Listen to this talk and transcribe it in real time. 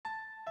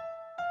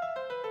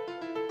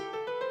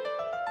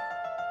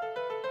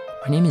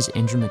My name is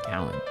Andrew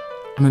McGowan.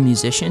 I'm a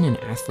musician and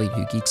athlete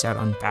who geeks out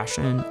on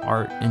fashion,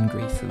 art, and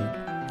great food.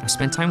 I've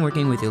spent time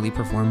working with elite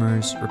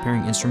performers,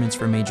 repairing instruments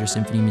for major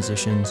symphony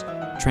musicians,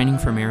 training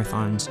for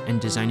marathons,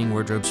 and designing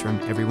wardrobes from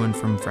everyone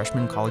from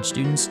freshman college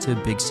students to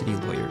big city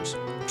lawyers.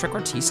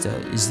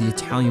 Trequartista is the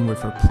Italian word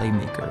for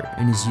playmaker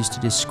and is used to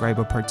describe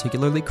a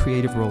particularly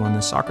creative role on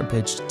the soccer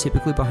pitch,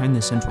 typically behind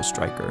the central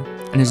striker.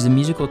 And as the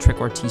musical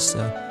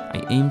trequartista,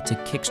 I aim to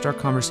kickstart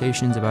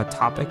conversations about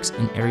topics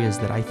and areas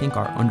that I think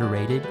are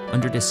underrated,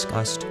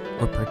 underdiscussed,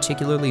 or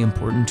particularly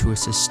important to a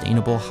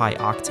sustainable,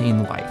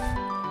 high-octane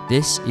life.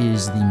 This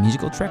is the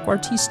Musical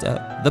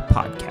Trequartista, the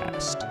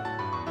podcast.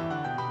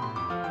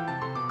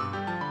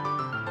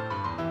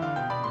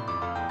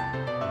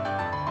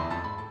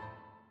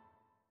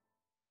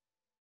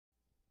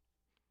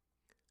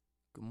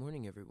 Good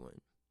morning,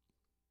 everyone.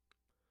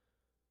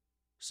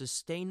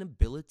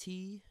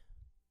 Sustainability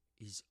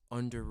is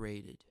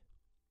underrated.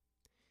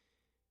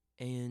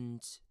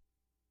 And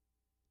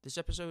this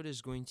episode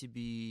is going to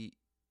be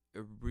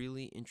a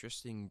really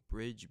interesting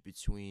bridge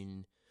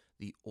between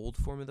the old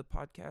form of the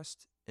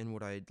podcast and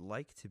what I'd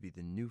like to be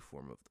the new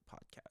form of the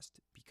podcast,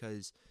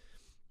 because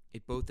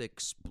it both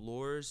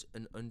explores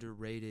an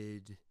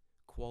underrated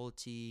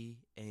quality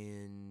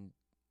and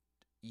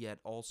yet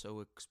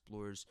also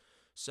explores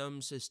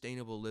some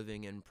sustainable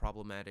living and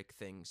problematic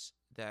things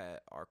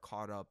that are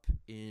caught up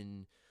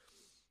in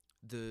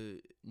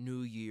the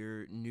new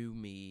year, new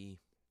me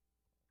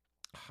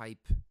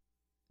hype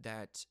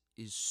that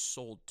is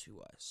sold to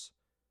us.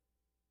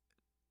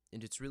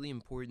 And it's really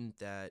important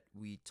that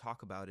we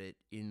talk about it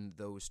in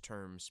those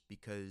terms,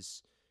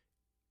 because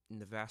in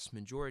the vast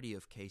majority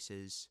of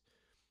cases,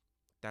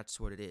 that's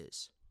what it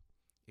is.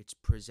 It's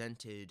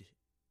presented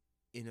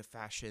in a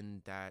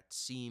fashion that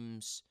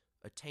seems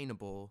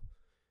attainable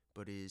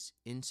but is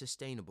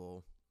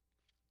insustainable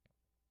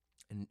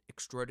and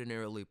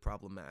extraordinarily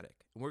problematic.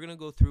 And we're going to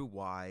go through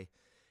why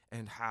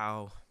and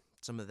how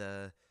some of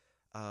the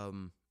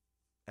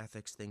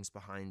ethics things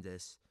behind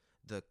this,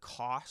 the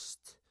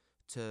cost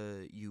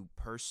to you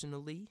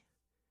personally,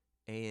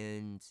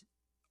 and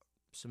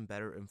some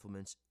better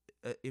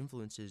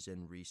influences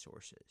and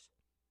resources.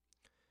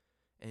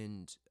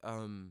 And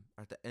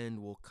at the end,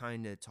 we'll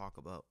kind of talk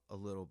about a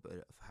little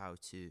bit of how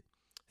to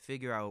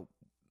figure out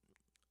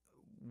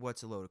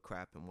what's a load of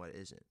crap and what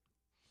isn't.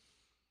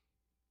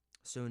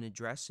 So in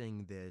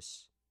addressing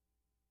this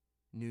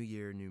new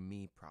year, new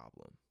me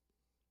problem,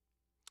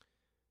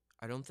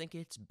 I don't think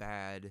it's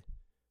bad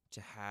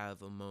to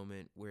have a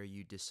moment where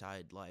you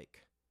decide,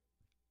 like,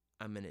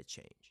 I'm going to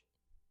change.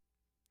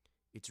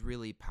 It's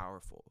really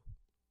powerful.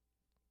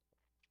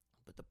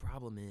 But the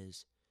problem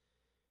is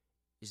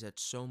that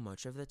so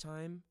much of the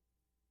time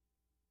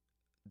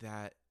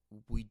that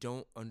we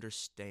don't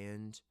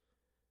understand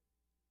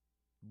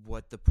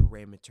what the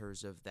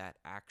parameters of that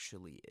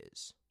actually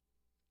is.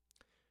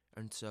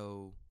 And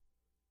so,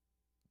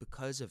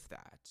 because of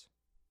that,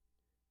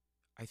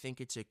 I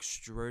think it's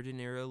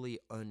extraordinarily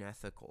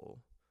unethical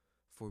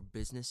for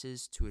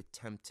businesses to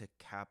attempt to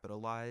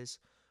capitalize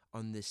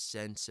on this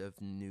sense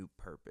of new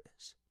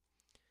purpose.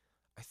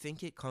 I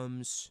think it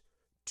comes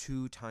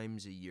 2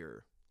 times a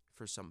year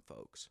for some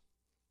folks.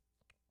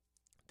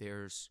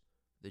 There's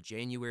the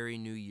January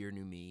New Year,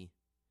 New Me,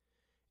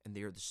 and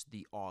there's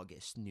the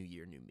August New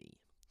Year, New Me.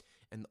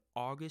 And the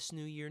August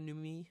New Year, New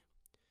Me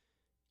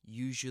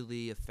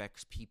usually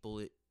affects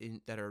people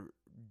that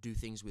do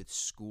things with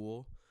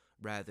school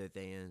rather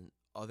than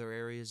other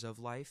areas of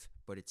life,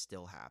 but it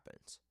still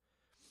happens.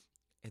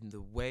 And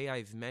the way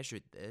I've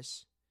measured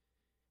this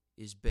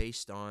is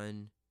based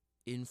on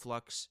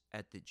influx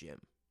at the gym.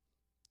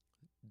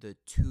 The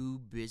 2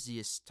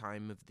 busiest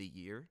time of the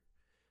year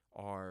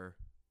are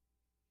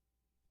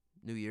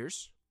New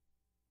Year's,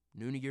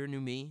 New Year,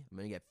 New Me. I'm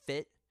going to get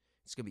fit.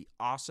 It's going to be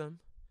awesome.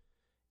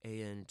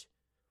 And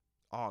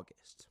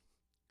August.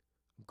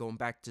 I'm going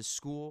back to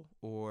school,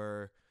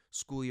 or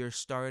school year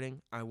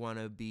starting. I want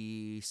to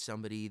be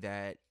somebody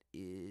that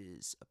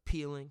is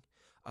appealing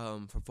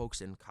for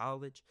folks in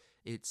college.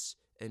 It's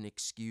an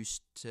excuse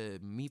to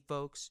meet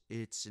folks.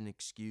 It's an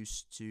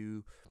excuse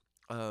to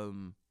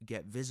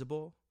get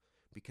visible,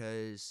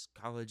 because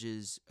college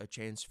is a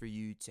chance for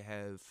you to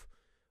have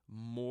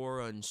more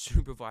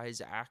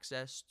unsupervised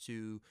access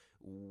to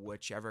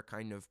whichever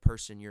kind of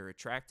person you're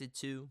attracted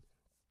to.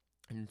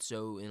 And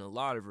so in a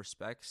lot of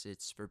respects,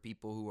 it's for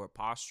people who are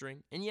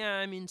posturing. And yeah,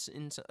 I mean,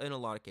 in a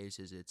lot of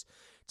cases, it's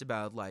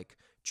about, like,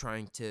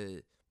 trying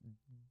to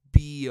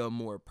be a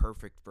more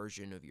perfect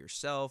version of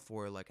yourself,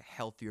 or like a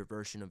healthier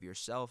version of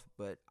yourself.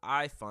 But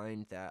I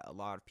find that a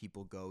lot of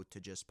people go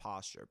to just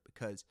posture,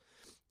 because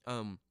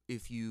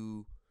if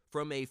you,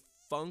 from a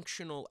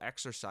functional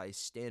exercise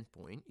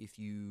standpoint, if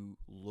you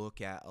look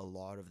at a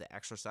lot of the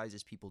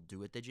exercises people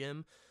do at the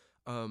gym,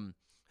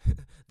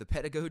 the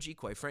pedagogy,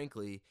 quite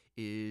frankly,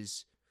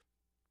 is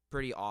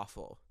pretty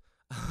awful.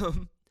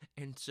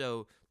 And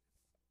so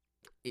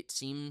it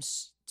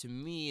seems to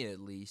me,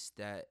 at least,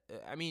 that,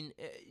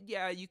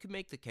 yeah, you could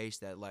make the case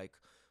that, like,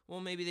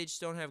 well, maybe they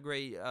just don't have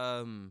great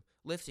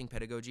lifting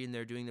pedagogy and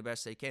they're doing the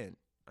best they can.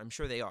 I'm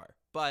sure they are.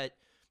 But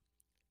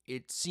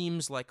it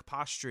seems like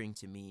posturing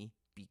to me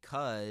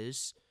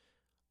because,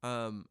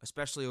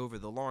 especially over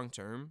the long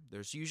term,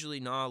 there's usually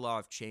not a lot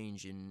of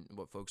change in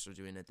what folks are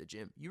doing at the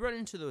gym. You run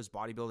into those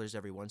bodybuilders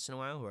every once in a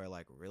while who are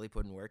like really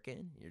putting work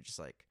in. You're just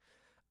like,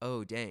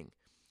 oh, dang.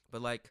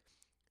 But like,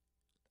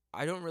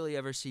 I don't really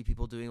ever see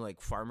people doing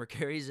like farmer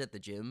carries at the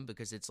gym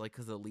because it's like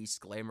the least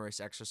glamorous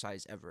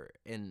exercise ever.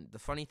 And the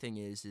funny thing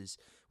is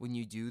when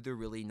you do the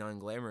really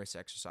non-glamorous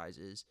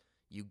exercises,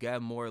 you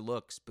get more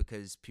looks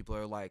because people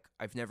are like,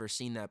 I've never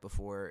seen that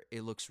before.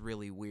 It looks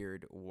really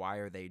weird. Why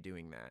are they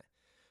doing that?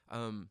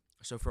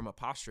 So from a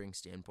posturing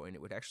standpoint,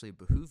 it would actually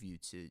behoove you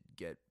to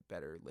get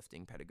better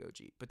lifting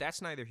pedagogy. But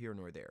that's neither here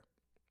nor there.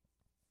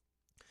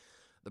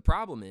 The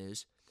problem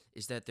is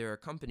that there are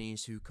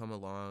companies who come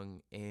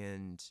along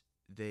and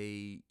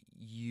they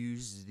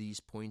use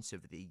these points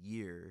of the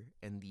year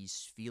and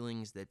these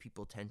feelings that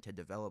people tend to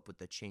develop with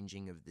the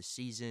changing of the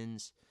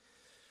seasons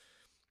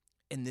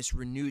and this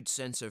renewed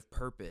sense of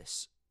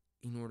purpose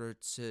in order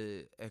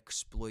to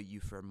exploit you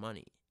for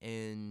money.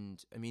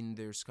 And I mean,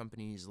 there's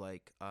companies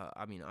like,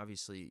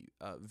 obviously,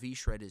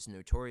 V-Shred is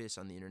notorious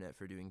on the internet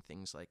for doing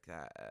things like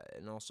that,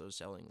 and also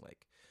selling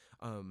like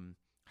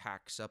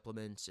hack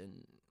supplements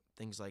and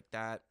things like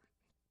that.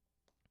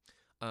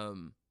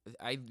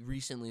 I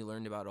recently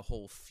learned about a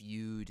whole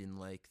feud in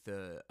like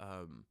the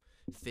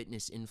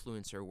fitness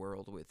influencer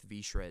world with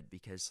V-Shred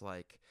because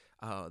like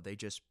they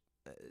just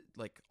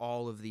like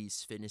all of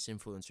these fitness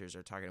influencers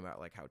are talking about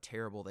like how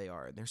terrible they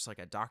are, and there's like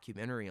a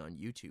documentary on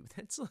YouTube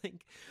that's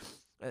like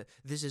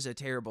this is a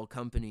terrible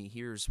company,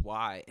 here's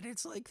why, and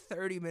it's like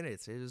 30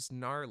 minutes. It is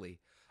gnarly.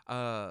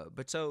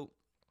 But so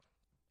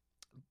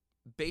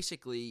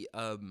basically,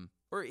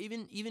 or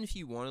even if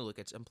you want to look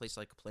at some place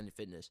like Planet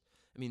Fitness,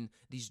 I mean,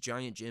 these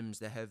giant gyms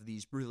that have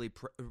these really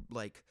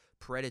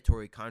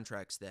predatory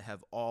contracts that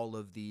have all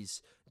of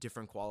these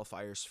different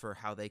qualifiers for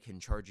how they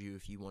can charge you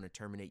if you want to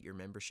terminate your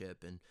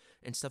membership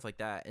and stuff like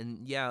that.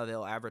 And yeah,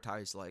 they'll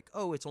advertise like,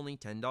 oh, it's only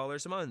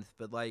 $10 a month,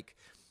 but like,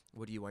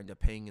 what do you wind up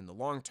paying in the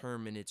long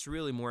term? And it's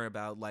really more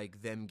about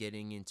like them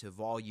getting into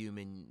volume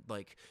and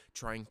like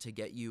trying to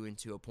get you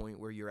into a point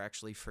where you're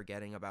actually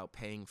forgetting about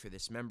paying for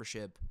this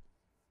membership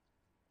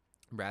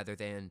rather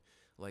than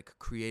like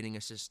creating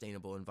a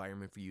sustainable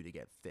environment for you to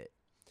get fit.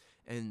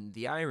 And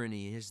the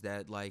irony is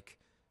that like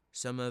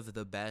some of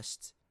the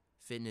best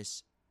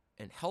fitness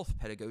and health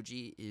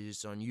pedagogy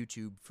is on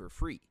YouTube for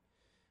free,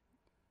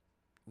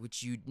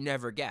 which you'd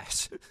never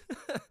guess.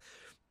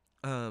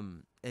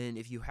 And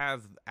if you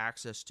have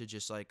access to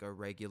just like a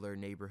regular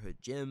neighborhood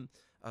gym,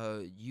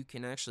 you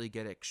can actually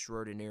get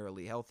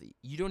extraordinarily healthy.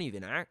 You don't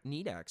even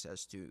need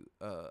access to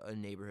a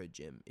neighborhood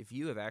gym. If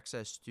you have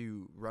access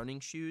to running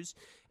shoes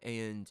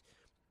and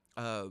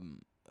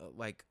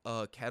like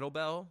a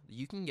kettlebell,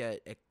 you can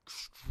get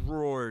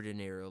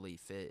extraordinarily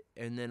fit.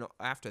 And then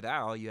after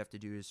that, all you have to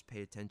do is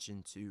pay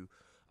attention to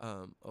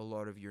a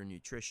lot of your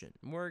nutrition.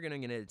 We're going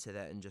to get into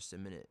that in just a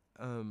minute.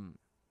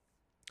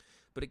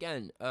 But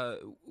again,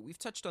 we've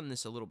touched on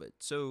this a little bit.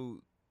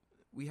 So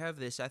we have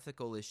this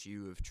ethical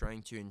issue of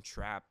trying to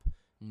entrap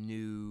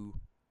new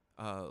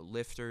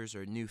lifters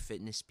or new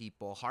fitness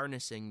people,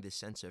 harnessing the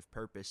sense of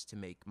purpose to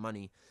make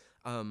money,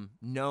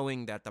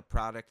 knowing that the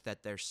product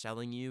that they're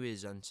selling you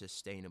is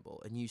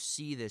unsustainable. And you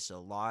see this a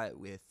lot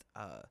with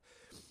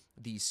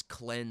these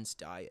cleanse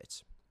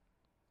diets.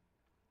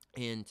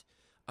 And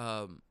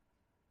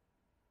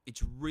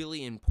it's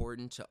really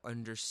important to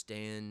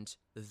understand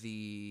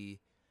the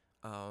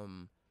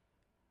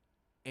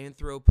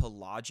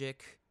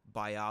anthropologic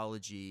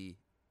biology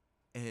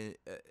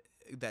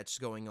that's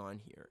going on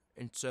here.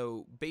 And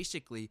so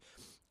basically,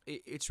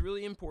 it's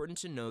really important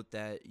to note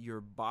that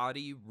your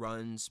body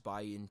runs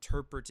by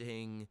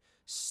interpreting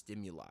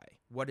stimuli.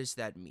 What does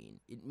that mean?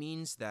 It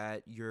means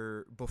that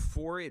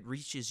before it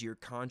reaches your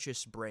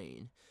conscious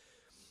brain,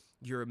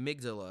 your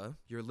amygdala,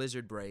 your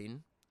lizard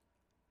brain,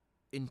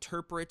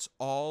 interprets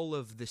all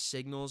of the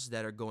signals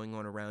that are going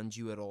on around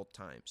you at all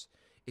times.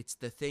 It's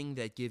the thing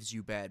that gives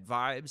you bad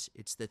vibes.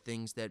 It's the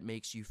things that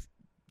makes you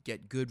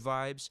get good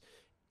vibes,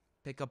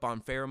 pick up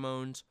on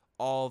pheromones,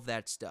 all of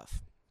that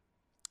stuff.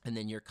 And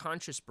then your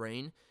conscious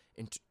brain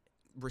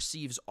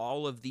receives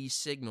all of these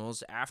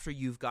signals after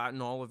you've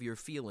gotten all of your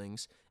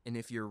feelings. And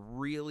if you're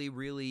really,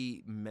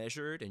 really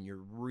measured and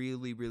you're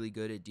really, really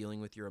good at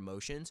dealing with your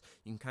emotions,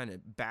 you can kind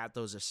of bat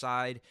those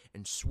aside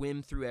and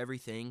swim through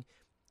everything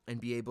and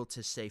be able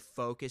to stay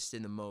focused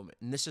in the moment.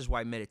 And this is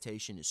why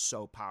meditation is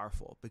so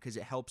powerful, because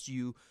it helps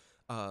you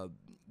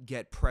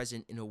get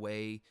present in a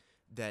way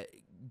that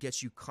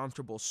gets you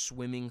comfortable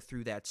swimming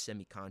through that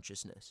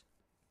semi-consciousness.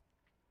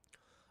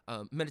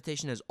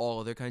 Meditation has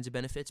all other kinds of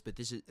benefits, but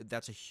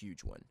that's a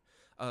huge one.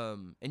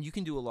 And you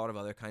can do a lot of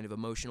other kind of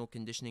emotional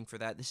conditioning for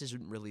that. This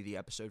isn't really the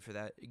episode for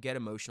that. Get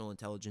Emotional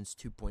Intelligence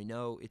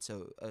 2.0. It's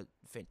a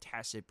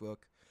fantastic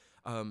book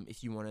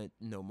if you want to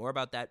know more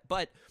about that.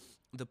 But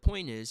the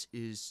point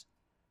is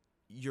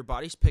your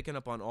body's picking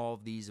up on all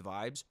of these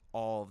vibes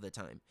all of the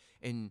time.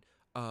 And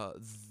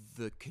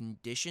the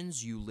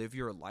conditions you live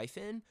your life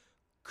in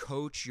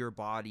coach your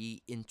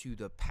body into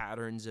the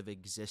patterns of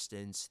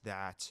existence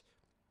that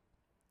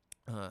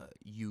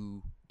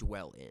you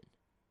dwell in.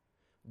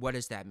 What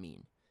does that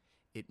mean?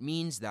 It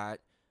means that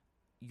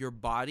your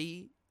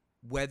body,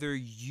 whether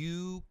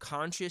you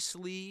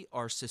consciously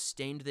are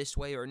sustained this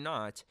way or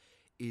not,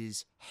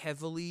 is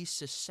heavily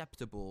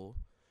susceptible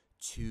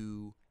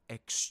to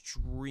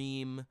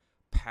extreme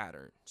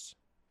patterns.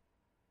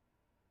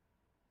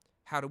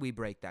 How do we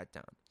break that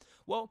down?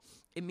 Well,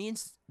 it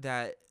means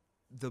that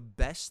the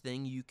best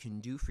thing you can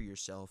do for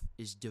yourself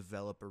is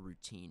develop a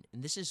routine.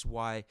 And this is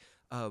why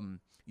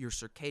your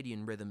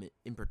circadian rhythm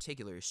in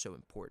particular is so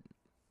important.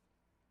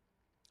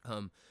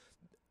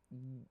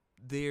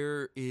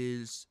 There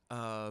is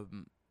a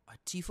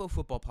TIFO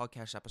football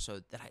podcast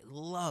episode that I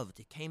loved.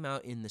 It came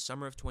out in the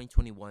summer of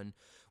 2021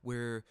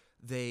 where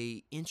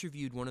they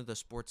interviewed one of the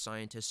sports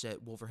scientists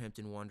at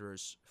Wolverhampton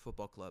Wanderers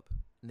Football Club.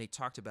 And they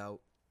talked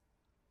about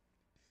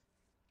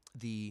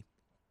the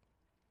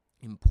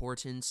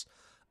importance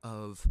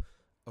of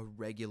a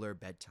regular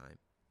bedtime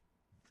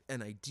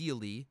and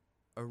ideally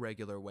a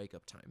regular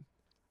wake-up time.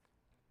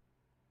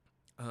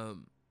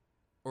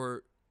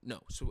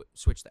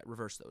 Switch that,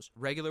 reverse those.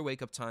 Regular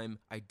wake-up time,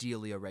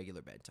 ideally a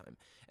regular bedtime.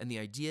 And the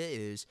idea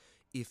is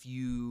if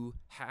you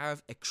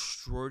have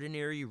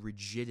extraordinary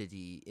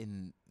rigidity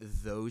in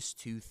those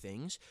two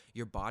things,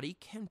 your body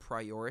can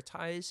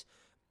prioritize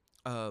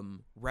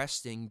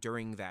resting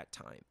during that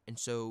time. And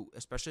so,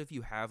 especially if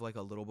you have like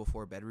a little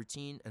before bed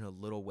routine and a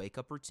little wake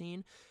up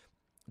routine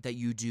that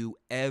you do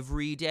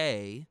every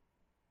day,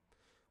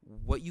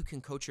 what you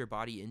can coach your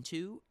body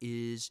into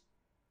is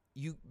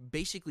you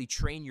basically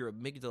train your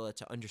amygdala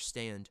to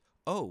understand,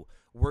 oh,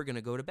 we're going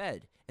to go to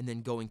bed. And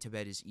then going to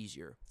bed is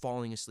easier.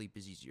 Falling asleep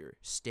is easier.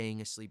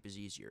 Staying asleep is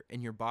easier.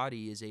 And your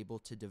body is able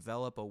to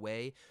develop a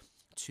way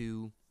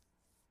to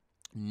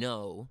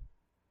know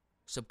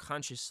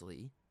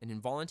subconsciously and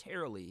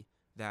involuntarily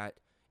that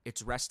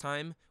it's rest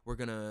time, we're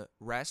going to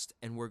rest,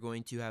 and we're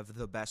going to have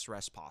the best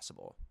rest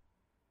possible.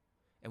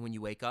 And when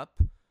you wake up,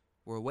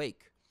 we're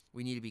awake.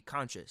 We need to be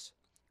conscious.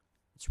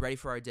 It's ready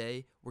for our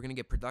day. We're going to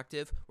get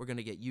productive. We're going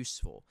to get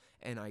useful.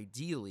 And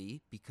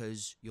ideally,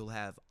 because you'll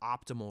have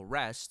optimal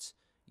rest,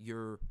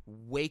 your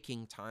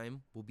waking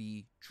time will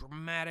be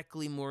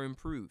dramatically more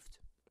improved.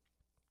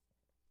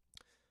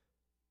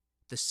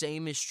 The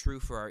same is true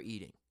for our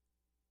eating.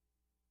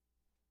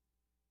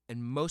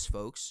 And most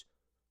folks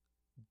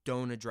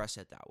don't address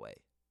it that way.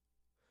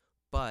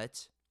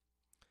 But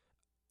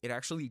it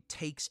actually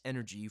takes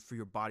energy for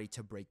your body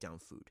to break down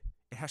food.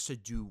 It has to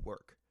do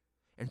work.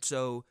 And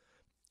so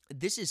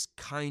this is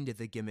kind of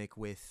the gimmick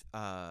with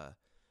the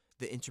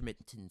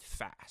intermittent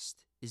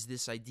fast, is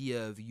this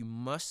idea of you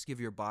must give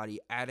your body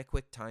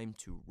adequate time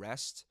to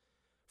rest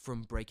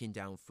from breaking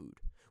down food,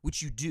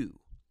 which you do.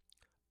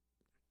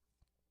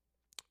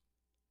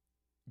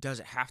 Does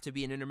it have to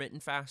be an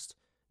intermittent fast?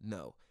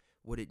 No.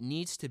 What it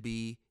needs to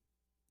be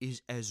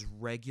is as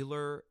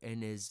regular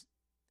and as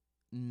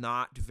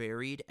not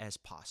varied as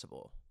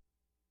possible.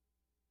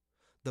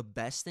 The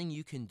best thing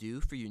you can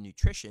do for your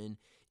nutrition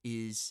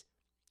is,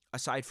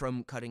 aside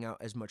from cutting out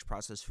as much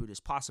processed food as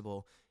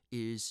possible,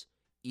 is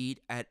eat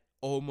at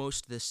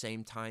almost the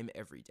same time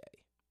every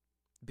day.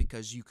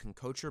 Because you can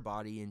coach your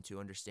body into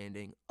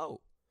understanding,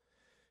 oh,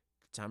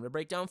 time to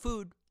break down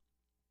food.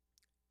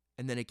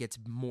 And then it gets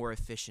more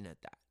efficient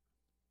at that.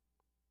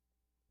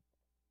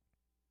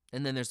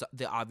 And then there's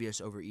the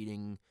obvious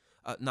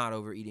not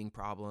overeating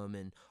problem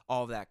and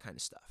all of that kind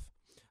of stuff.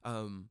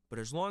 But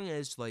as long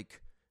as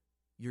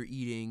you're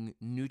eating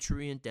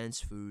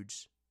nutrient-dense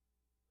foods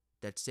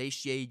that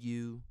satiate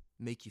you,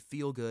 make you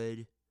feel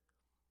good,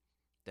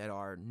 that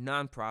are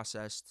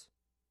non-processed,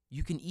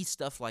 you can eat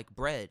stuff like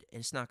bread and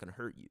it's not going to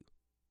hurt you.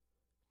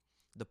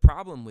 The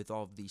problem with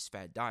all of these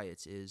fad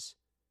diets is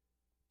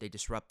they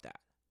disrupt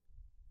that.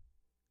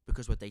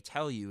 Because what they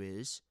tell you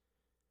is,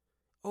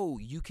 oh,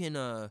 you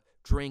can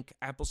drink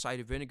apple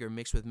cider vinegar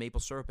mixed with maple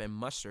syrup and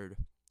mustard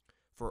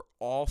for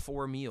all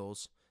 4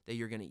 meals that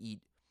you're going to eat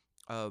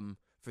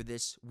for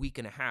this week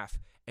and a half,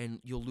 and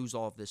you'll lose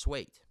all of this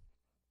weight.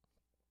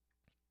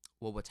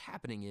 Well, what's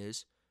happening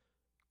is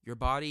your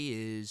body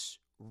is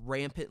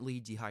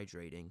rampantly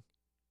dehydrating,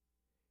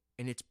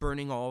 and it's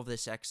burning all of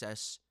this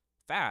excess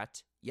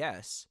fat,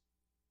 yes,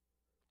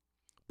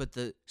 but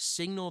the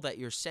signal that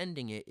you're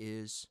sending it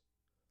is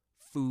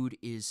food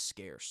is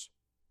scarce.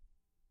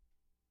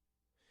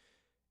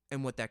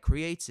 And what that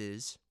creates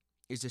is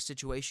a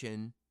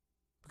situation,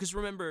 because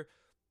remember,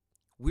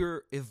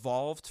 we're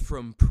evolved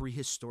from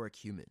prehistoric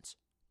humans.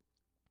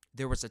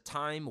 There was a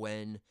time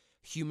when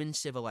human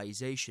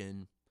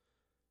civilization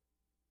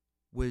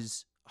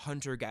was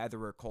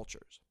hunter-gatherer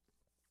cultures,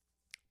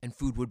 and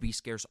food would be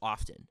scarce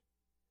often.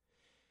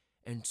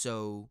 And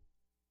so,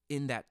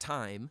 in that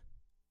time,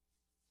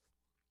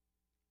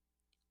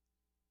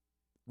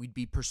 we'd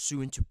be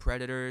pursuant to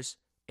predators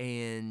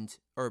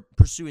or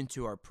pursuant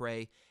to our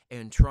prey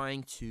and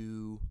trying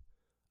to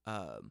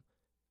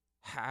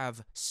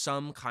have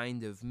some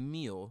kind of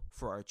meal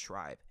for our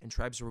tribe. And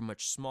tribes were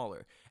much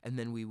smaller. And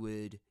then we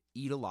would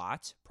eat a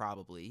lot,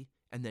 probably,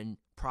 and then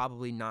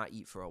probably not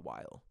eat for a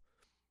while,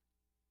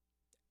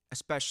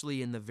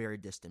 especially in the very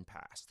distant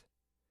past.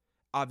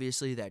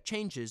 Obviously, that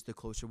changes the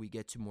closer we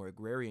get to more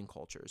agrarian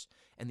cultures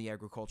and the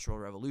agricultural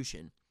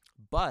revolution.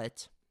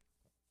 But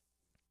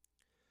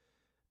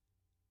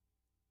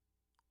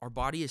our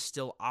body is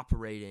still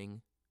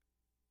operating,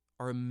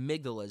 our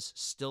amygdalas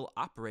still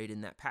operate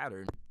in that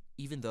pattern,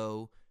 even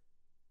though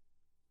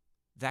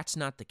that's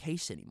not the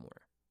case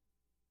anymore.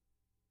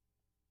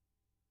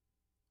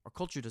 Our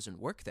culture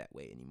doesn't work that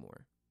way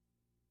anymore.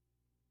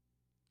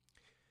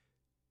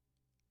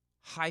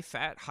 High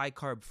fat, high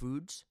carb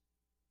foods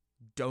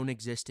don't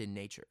exist in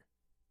nature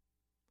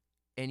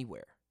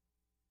anywhere.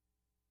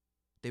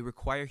 They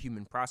require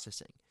human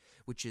processing,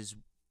 which is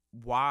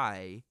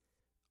why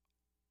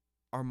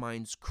our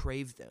minds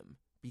crave them,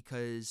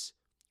 because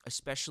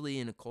especially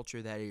in a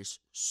culture that is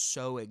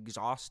so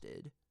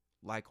exhausted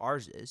like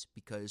ours is,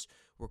 because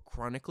we're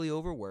chronically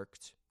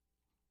overworked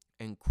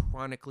and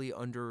chronically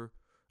under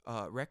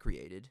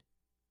recreated,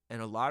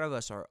 and a lot of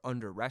us are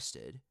under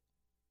rested.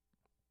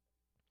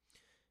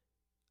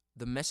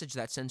 The message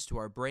that sends to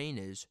our brain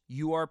is,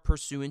 you are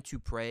pursuant to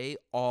prey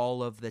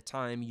all of the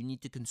time. You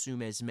need to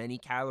consume as many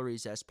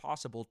calories as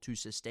possible to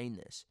sustain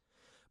this.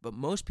 But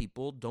most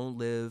people don't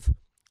live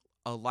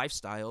a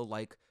lifestyle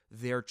like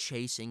they're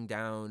chasing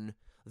down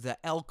the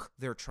elk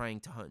they're trying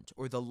to hunt,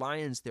 or the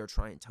lions they're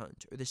trying to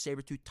hunt, or the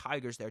saber-toothed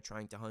tigers they're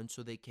trying to hunt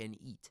so they can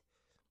eat.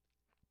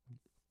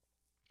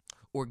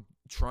 Or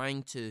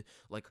trying to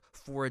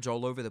forage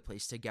all over the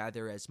place to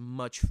gather as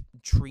much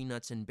tree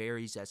nuts and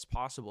berries as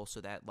possible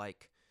so that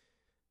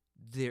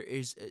there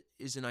is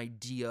an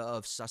idea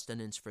of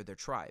sustenance for their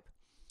tribe.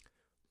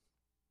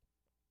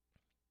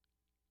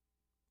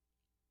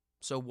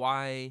 So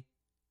why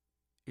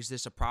is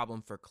this a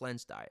problem for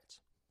cleanse diets?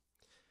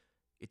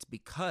 It's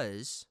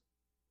because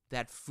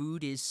that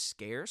food is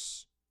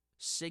scarce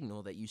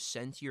signal that you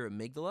send to your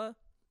amygdala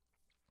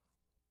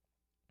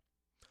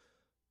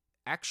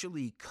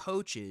actually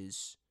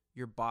coaches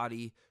your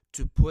body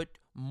to put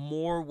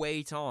more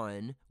weight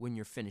on when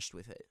you're finished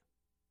with it.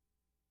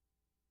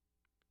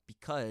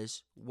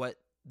 Because what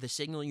the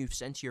signal you've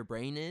sent to your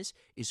brain is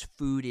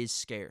food is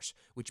scarce,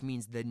 which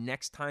means the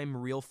next time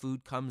real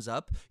food comes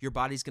up, your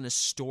body's going to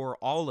store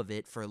all of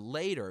it for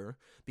later,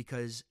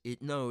 because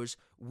it knows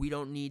we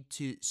don't need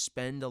to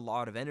spend a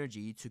lot of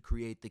energy to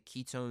create the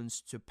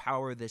ketones to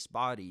power this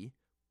body,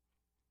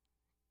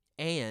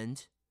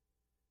 and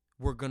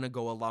we're going to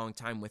go a long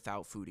time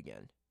without food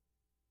again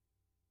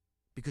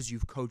because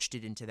you've coached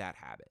it into that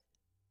habit.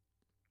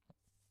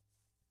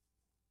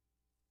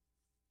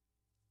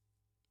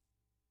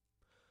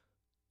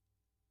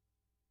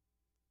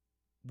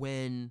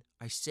 When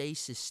I say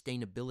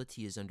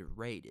sustainability is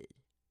underrated,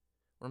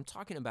 what I'm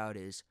talking about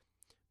is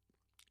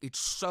it's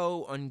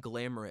so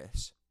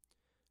unglamorous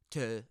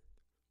to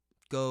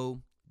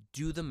go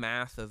do the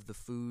math of the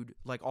food,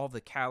 like all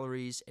the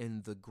calories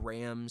and the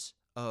grams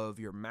of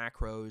your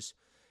macros,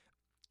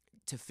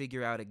 to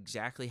figure out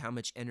exactly how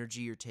much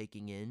energy you're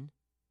taking in,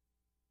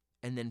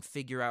 and then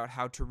figure out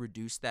how to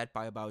reduce that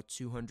by about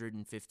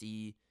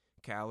 250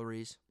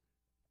 calories.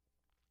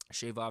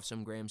 Shave off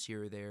some grams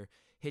here or there,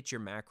 hit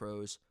your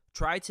macros,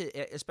 try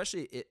to,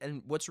 especially,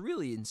 and what's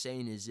really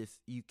insane is if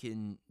you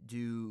can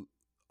do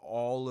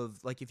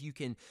if you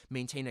can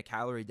maintain a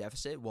calorie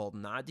deficit while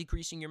not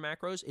decreasing your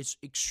macros, it's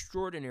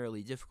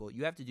extraordinarily difficult.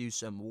 You have to do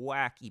some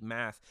wacky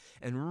math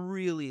and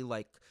really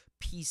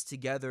piece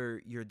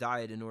together your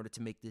diet in order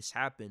to make this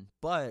happen.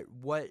 But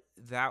what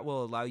that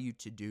will allow you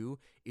to do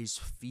is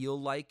feel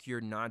like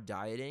you're not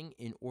dieting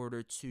in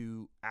order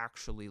to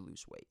actually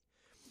lose weight,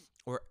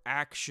 or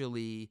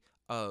actually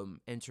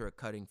enter a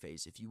cutting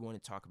phase, if you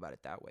want to talk about it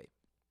that way.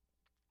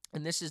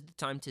 And this is the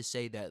time to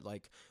say that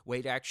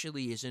weight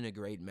actually isn't a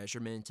great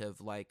measurement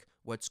of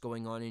what's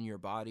going on in your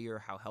body or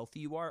how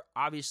healthy you are.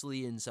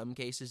 Obviously, in some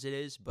cases it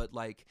is, but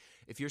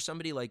if you're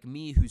somebody like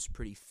me who's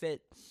pretty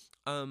fit,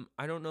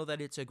 I don't know that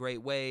it's a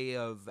great way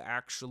of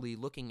actually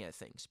looking at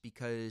things,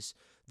 because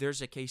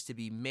there's a case to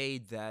be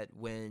made that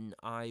when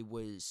I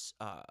was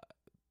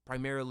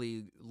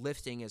primarily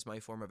lifting as my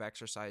form of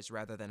exercise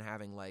rather than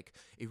having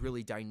a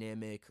really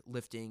dynamic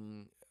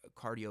lifting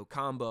cardio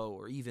combo,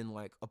 or even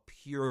a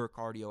pure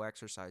cardio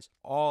exercise,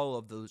 all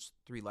of those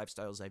three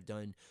lifestyles I've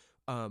done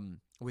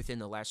within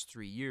the last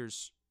 3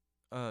 years,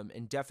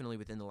 and definitely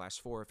within the last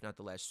 4, if not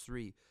the last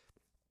 3,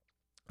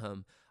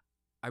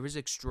 I was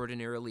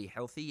extraordinarily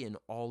healthy in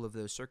all of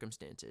those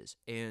circumstances.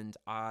 And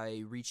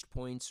I reached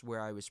points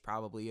where I was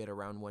probably at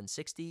around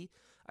 160.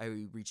 I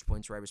reached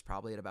points where I was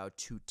probably at about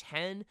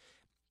 210.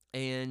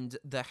 And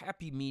the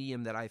happy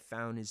medium that I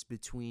found is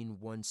between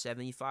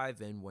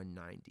 175 and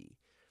 190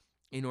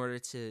 in order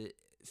to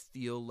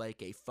feel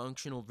like a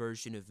functional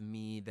version of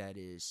me that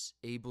is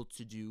able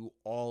to do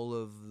all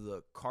of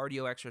the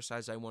cardio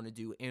exercise I want to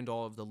do and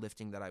all of the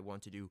lifting that I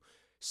want to do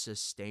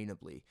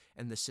sustainably.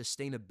 And the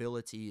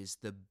sustainability is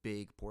the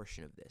big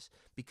portion of this,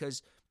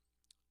 because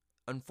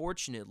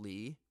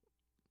unfortunately,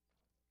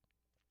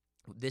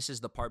 this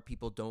is the part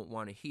people don't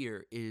want to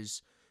hear,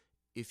 is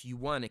if you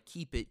want to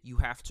keep it, you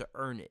have to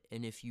earn it.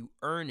 And if you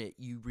earn it,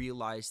 you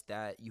realize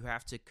that you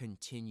have to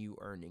continue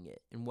earning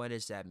it. And what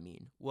does that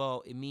mean?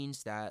 Well, it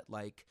means that,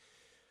 like,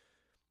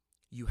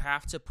 you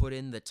have to put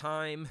in the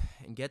time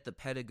and get the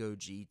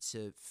pedagogy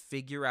to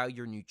figure out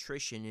your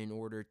nutrition in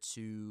order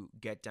to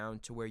get down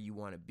to where you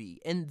want to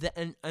be. And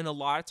a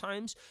lot of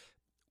times,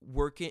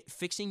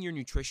 fixing your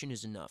nutrition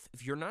is enough.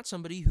 If you're not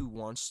somebody who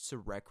wants to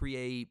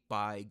recreate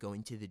by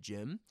going to the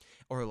gym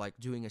or like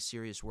doing a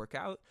serious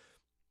workout,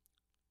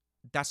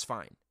 that's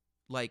fine.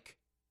 Like,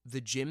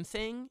 the gym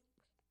thing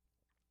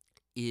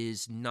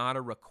is not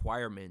a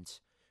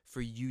requirement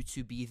for you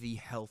to be the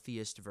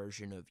healthiest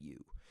version of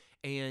you.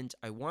 And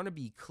I want to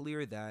be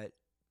clear that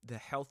the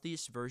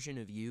healthiest version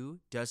of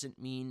you doesn't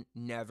mean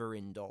never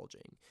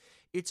indulging.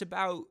 It's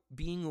about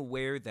being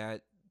aware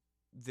that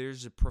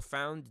there's a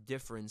profound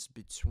difference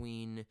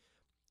between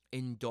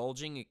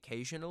indulging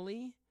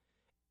occasionally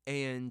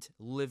and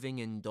living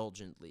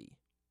indulgently.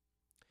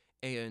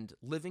 And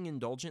living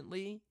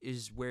indulgently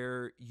is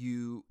where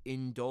you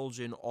indulge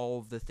in all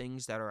of the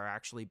things that are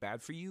actually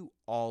bad for you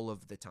all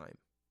of the time.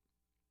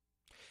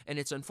 And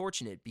it's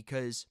unfortunate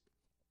because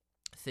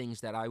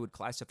things that I would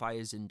classify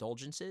as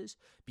indulgences,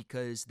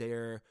 because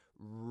they're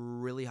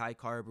really high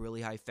carb,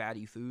 really high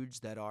fatty foods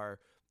that are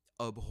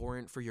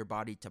abhorrent for your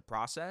body to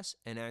process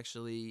and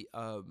actually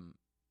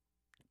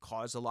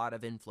cause a lot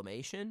of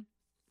inflammation,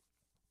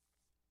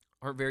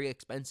 are very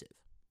expensive.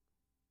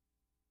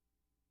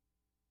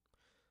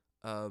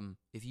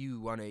 If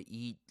you want to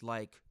eat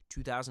like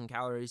 2,000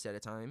 calories at a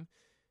time,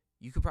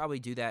 you could probably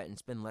do that and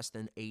spend less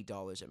than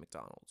 $8 at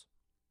McDonald's.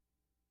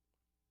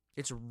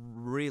 It's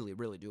really,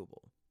 really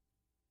doable.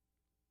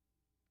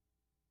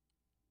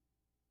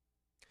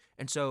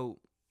 And so,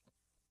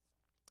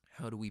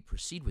 how do we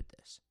proceed with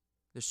this?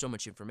 There's so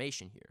much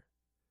information here.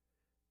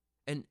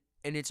 And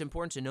it's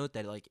important to note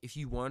that, like, if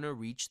you want to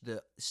reach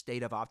the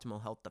state of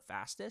optimal health the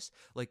fastest,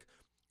 like,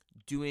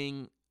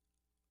 doing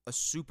a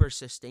super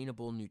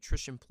sustainable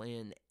nutrition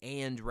plan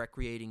and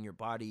recreating your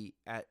body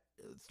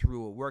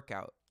through a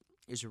workout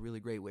is a really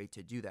great way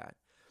to do that.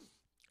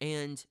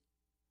 And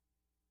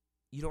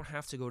you don't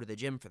have to go to the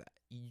gym for that.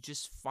 You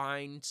just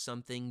find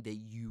something that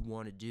you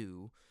want to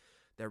do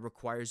that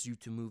requires you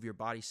to move your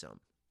body some.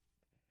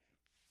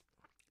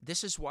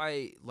 This is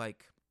why,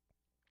 like,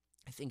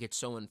 I think it's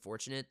so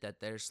unfortunate that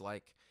there's,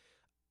 like,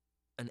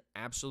 an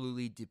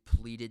absolutely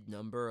depleted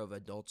number of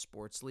adult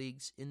sports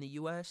leagues in the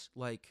U.S.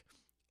 Like,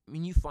 I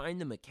mean, you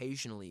find them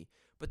occasionally,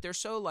 but they're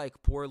so,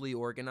 like, poorly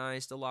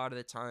organized a lot of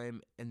the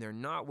time, and they're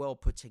not well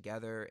put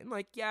together. And,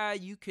 like, yeah,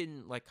 you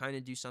can, like, kind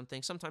of do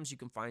something. Sometimes you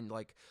can find,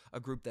 like,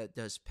 a group that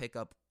does pick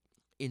up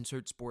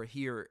insert sport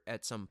here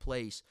at some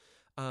place.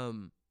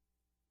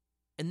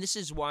 And this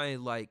is why,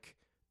 like,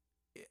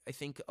 I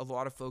think a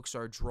lot of folks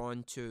are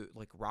drawn to,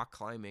 like, rock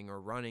climbing or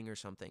running or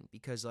something,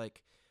 because,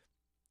 like,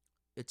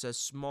 it's a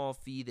small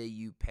fee that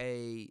you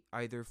pay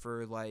either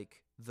for,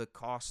 like, the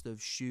cost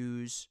of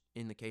shoes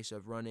in the case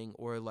of running,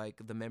 or,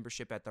 like, the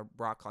membership at the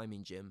rock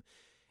climbing gym,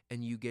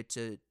 and you get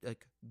to,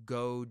 like,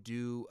 go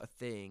do a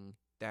thing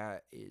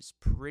that is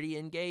pretty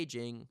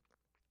engaging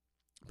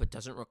but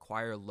doesn't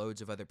require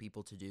loads of other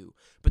people to do.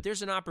 But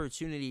there's an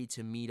opportunity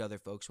to meet other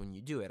folks when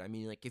you do it. I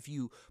mean, like, if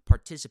you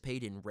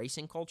participate in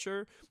racing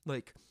culture,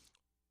 like,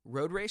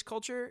 road race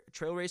culture,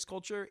 trail race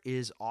culture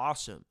is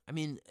awesome. I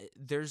mean,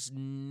 there's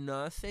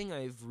nothing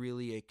I've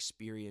really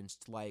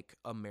experienced like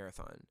a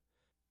marathon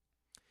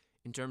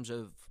in terms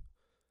of,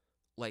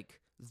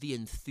 like, the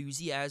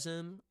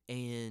enthusiasm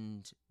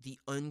and the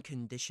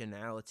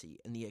unconditionality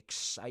and the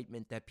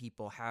excitement that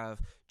people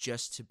have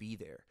just to be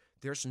there.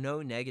 There's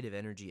no negative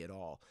energy at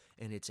all,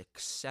 and it's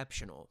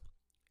exceptional.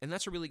 And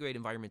that's a really great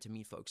environment to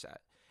meet folks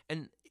at.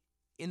 And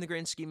in the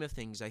grand scheme of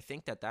things, I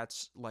think that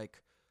that's,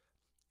 like,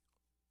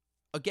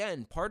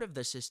 again, part of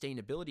the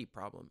sustainability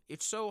problem.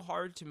 It's so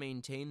hard to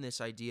maintain this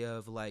idea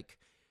of, like,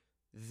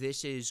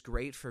 this is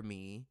great for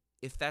me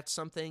if that's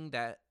something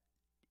that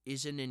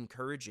isn't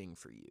encouraging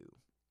for you.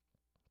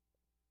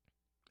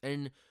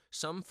 And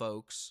some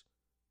folks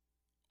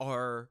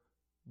are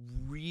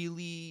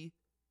really,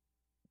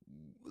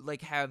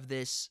 like, have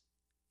this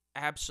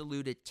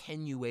absolute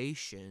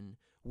attenuation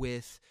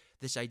with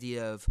this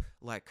idea of,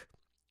 like,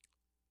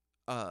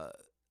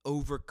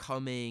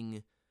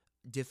 overcoming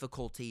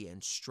difficulty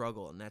and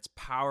struggle, and that's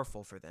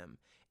powerful for them,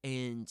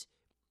 and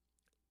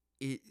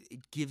it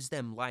gives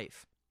them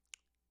life.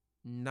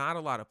 Not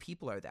a lot of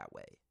people are that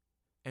way.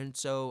 And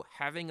so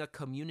having a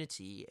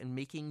community and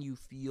making you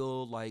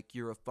feel like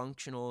you're a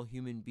functional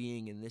human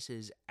being and this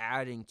is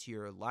adding to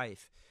your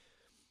life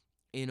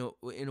in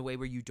a way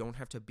where you don't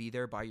have to be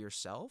there by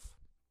yourself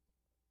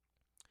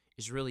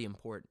is really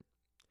important.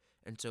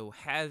 And so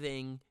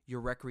having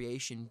your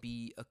recreation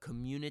be a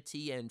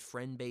community and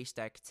friend-based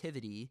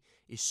activity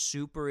is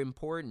super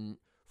important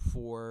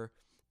for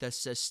the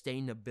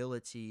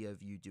sustainability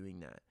of you doing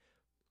that.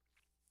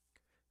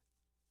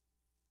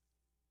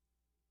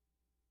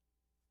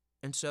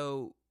 And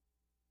so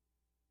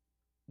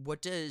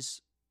what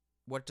does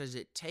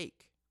it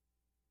take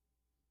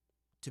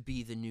to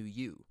be the new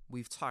you?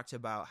 We've talked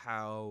about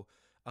how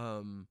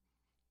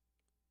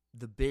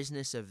the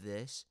business of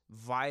this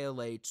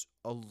violates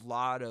a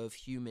lot of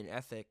human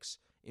ethics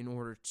in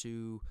order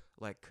to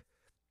like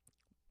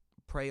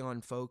prey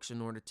on folks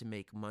in order to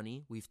make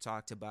money. We've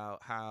talked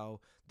about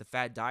how the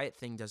fad diet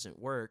thing doesn't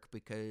work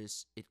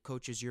because it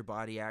coaches your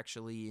body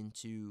actually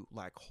into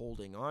like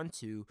holding on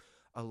to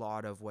a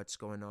lot of what's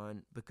going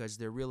on because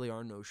there really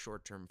are no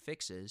short-term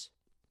fixes.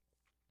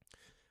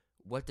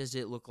 What does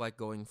it look like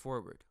going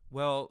forward?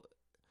 Well,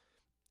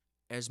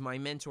 as my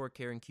mentor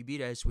Karen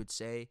Cubides would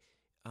say,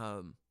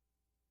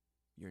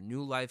 your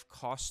new life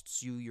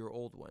costs you your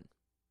old one.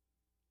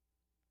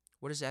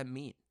 What does that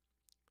mean?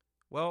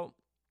 Well,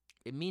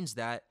 it means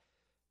that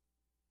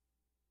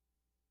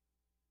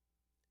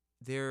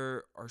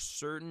there's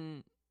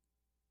certain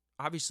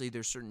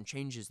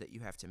changes that you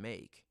have to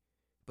make,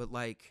 but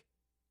like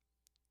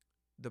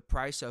the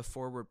price of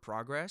forward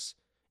progress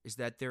is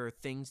that there are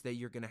things that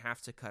you're going to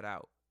have to cut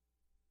out.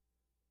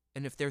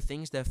 And if there are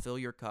things that fill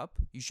your cup,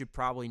 you should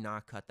probably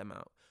not cut them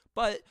out.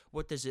 But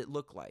what does it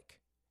look like?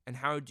 And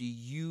how do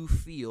you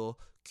feel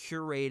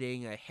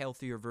curating a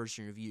healthier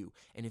version of you?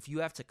 And if you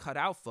have to cut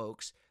out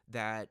folks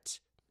that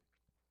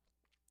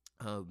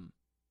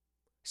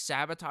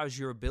sabotage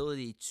your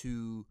ability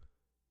to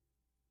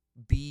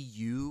be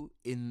you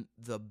in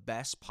the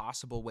best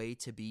possible way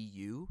to be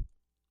you,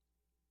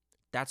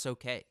 that's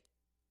okay.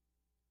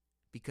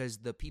 Because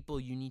the people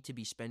you need to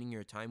be spending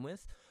your time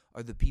with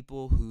are the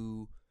people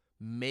who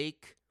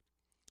make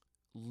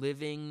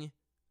living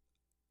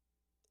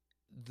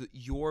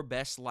your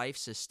best life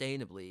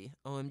sustainably.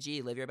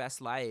 OMG, live your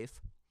best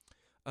life.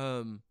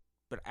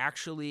 But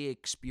actually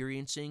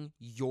experiencing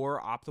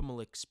your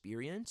optimal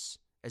experience,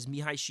 as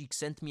Mihai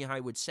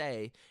Csikszentmihalyi would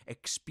say,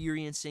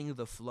 experiencing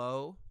the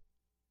flow.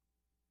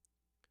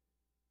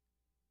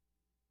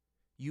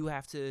 You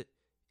have to,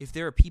 if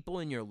there are people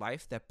in your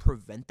life that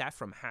prevent that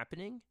from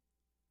happening,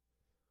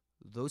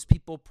 those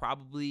people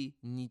probably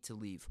need to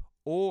leave.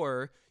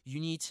 Or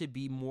you need to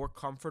be more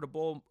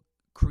comfortable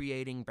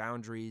creating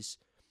boundaries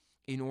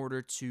in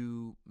order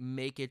to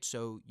make it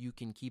so you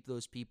can keep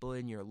those people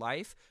in your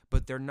life,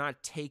 but they're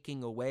not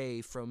taking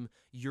away from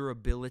your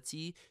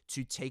ability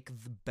to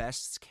take the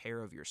best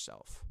care of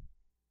yourself.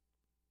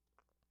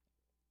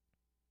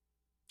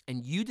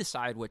 And you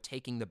decide what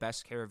taking the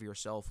best care of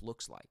yourself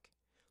looks like.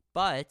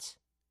 But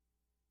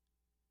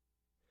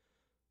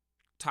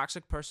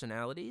toxic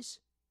personalities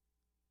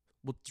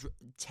will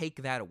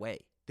take that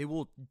away. They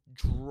will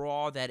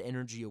draw that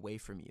energy away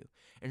from you.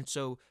 And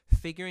so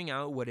figuring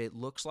out what it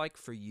looks like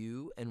for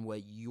you and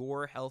what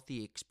your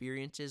healthy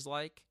experience is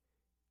like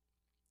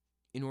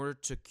in order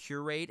to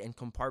curate and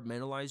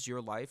compartmentalize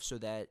your life so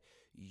that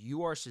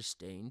you are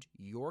sustained,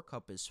 your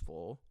cup is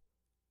full,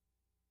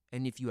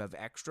 and if you have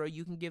extra,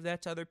 you can give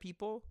that to other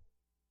people.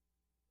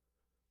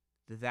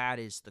 That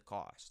is the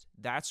cost.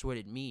 That's what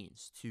it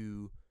means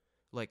to,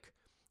 like,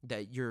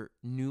 that your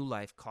new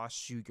life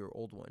costs you your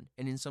old one.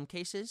 And in some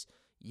cases,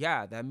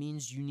 yeah, that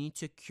means you need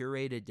to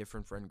curate a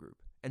different friend group.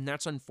 And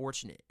that's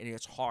unfortunate, and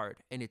it's hard,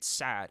 and it's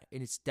sad,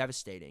 and it's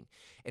devastating,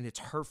 and it's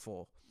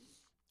hurtful,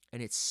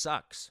 and it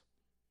sucks.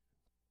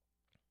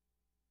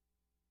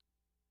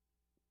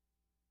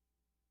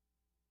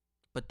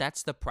 But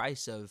that's the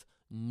price of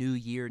new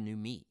year, new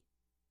me,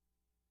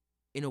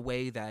 in a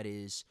way that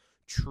is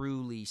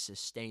truly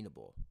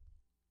sustainable.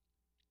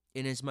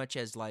 In as much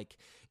as, like,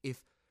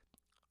 if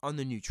on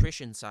the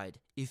nutrition side,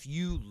 if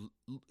you,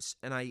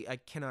 and I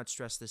cannot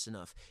stress this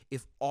enough,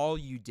 if all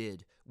you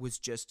did was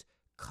just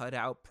cut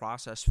out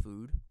processed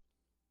food,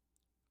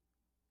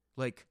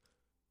 like,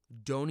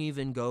 don't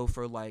even go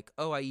for like,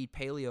 oh, I eat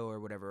paleo or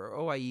whatever, or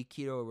oh, I eat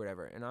keto or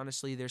whatever. And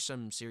honestly, there's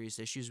some serious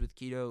issues with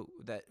keto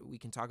that we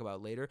can talk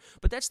about later,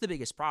 but that's the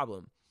biggest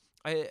problem.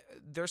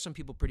 There's some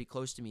people pretty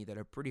close to me that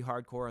are pretty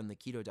hardcore on the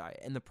keto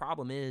diet. And the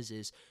problem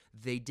is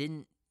they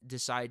didn't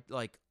decide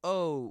like,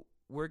 oh,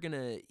 we're going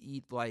to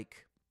eat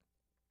like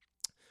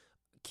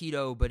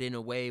keto, but in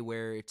a way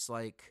where it's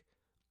like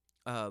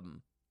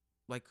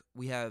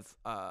we have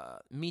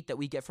meat that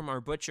we get from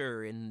our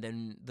butcher, and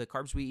then the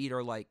carbs we eat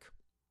are like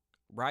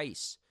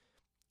rice,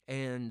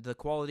 and the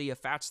quality of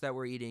fats that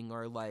we're eating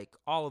are like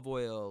olive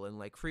oil and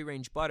like free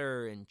range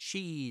butter and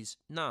cheese.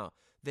 No,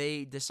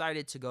 they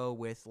decided to go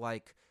with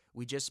like,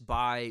 we just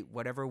buy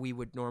whatever we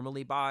would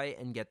normally buy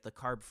and get the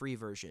carb-free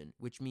version,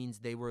 which means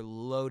they were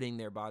loading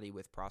their body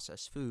with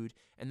processed food,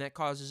 and that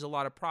causes a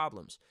lot of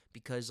problems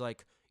because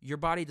like your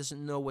body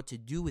doesn't know what to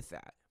do with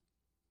that.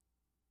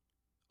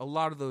 A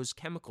lot of those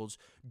chemicals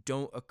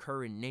don't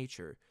occur in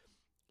nature.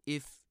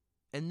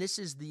 And this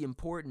is the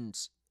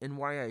importance and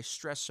why I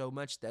stress so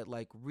much that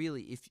like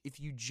really if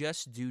you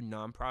just do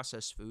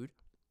non-processed food,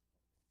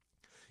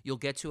 you'll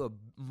get to a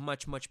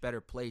much, much better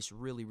place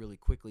really, really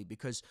quickly,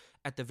 because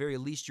at the very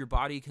least your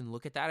body can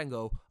look at that and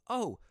go,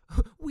 oh,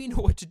 we know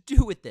what to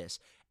do with this.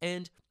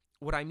 And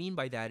what I mean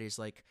by that is,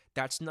 like,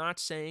 that's not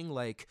saying,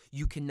 like,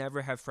 you can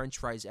never have french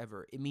fries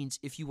ever. It means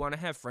if you want to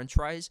have french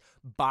fries,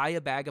 buy a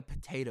bag of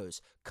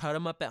potatoes, cut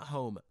them up at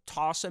home,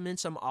 toss them in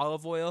some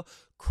olive oil,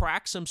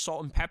 crack some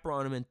salt and pepper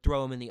on them, and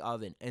throw them in the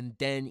oven, and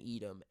then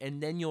eat them.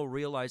 And then you'll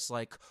realize,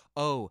 like,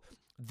 oh,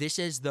 this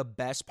is the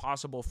best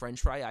possible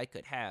french fry I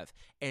could have.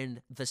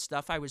 And the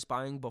stuff I was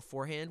buying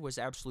beforehand was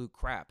absolute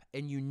crap.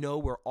 And you know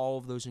where all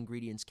of those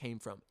ingredients came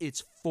from.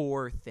 It's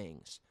 4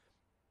 things.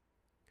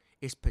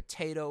 It's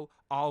potato,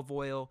 olive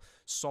oil,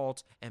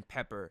 salt, and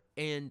pepper.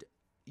 And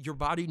your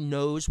body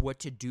knows what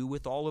to do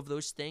with all of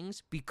those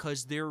things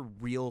because they're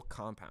real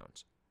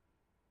compounds.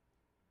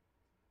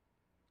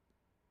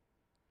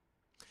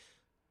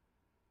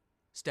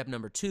 Step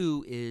number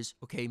 2 is,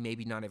 okay,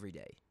 maybe not every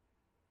day.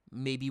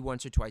 Maybe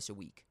once or twice a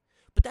week.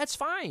 But that's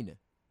fine.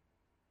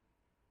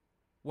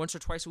 Once or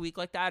twice a week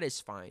like that is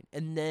fine.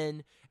 And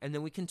then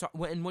we can talk,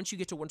 and once you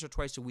get to once or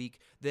twice a week,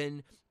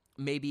 then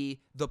maybe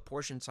the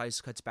portion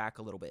size cuts back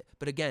a little bit.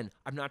 But again,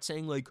 I'm not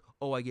saying like,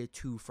 oh, I get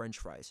 2 french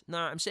fries.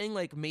 Nah, I'm saying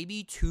like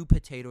maybe 2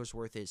 potatoes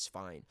worth is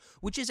fine,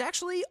 which is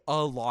actually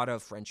a lot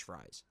of french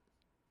fries.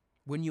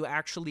 When you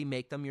actually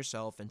make them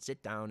yourself and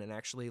sit down and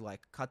actually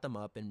like cut them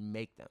up and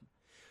make them.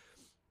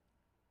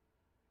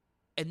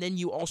 And then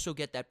you also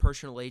get that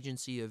personal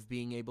agency of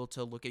being able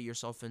to look at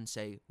yourself and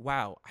say,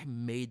 wow, I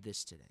made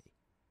this today.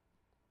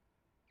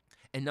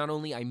 And not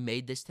only I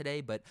made this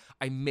today, but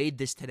I made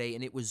this today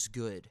and it was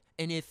good.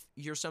 And if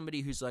you're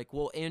somebody who's like,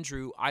 well,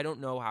 Andrew, I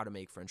don't know how to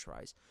make french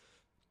fries.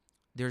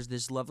 There's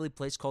this lovely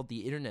place called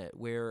the internet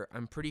where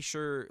I'm pretty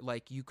sure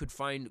like you could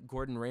find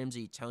Gordon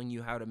Ramsay telling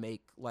you how to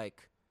make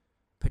like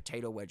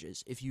potato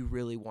wedges if you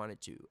really wanted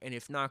to. And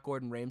if not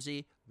Gordon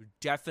Ramsay,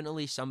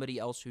 definitely somebody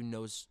else who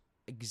knows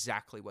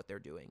exactly what they're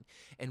doing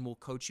and will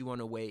coach you on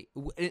a way.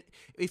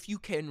 If you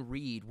can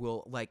read,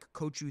 will like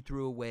coach you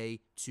through a way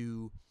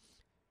to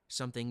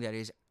something that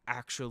is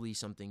actually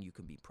something you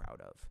can be proud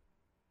of.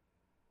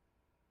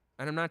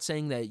 And I'm not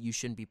saying that you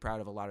shouldn't be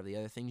proud of a lot of the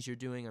other things you're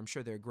doing. I'm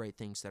sure there are great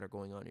things that are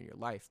going on in your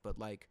life. But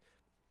like,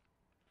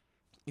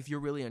 if you're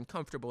really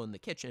uncomfortable in the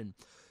kitchen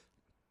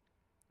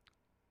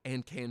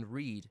and can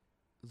read,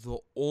 the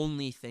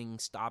only thing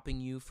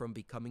stopping you from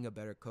becoming a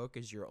better cook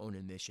is your own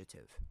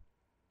initiative.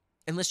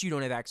 Unless you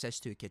don't have access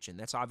to a kitchen.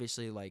 That's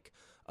obviously like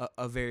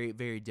a very,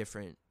 very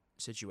different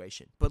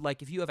situation. But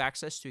like if you have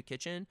access to a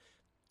kitchen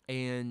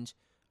and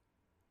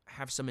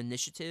have some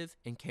initiative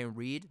and can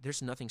read,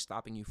 there's nothing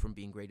stopping you from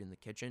being great in the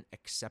kitchen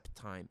except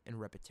time and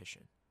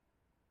repetition.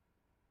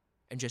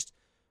 And just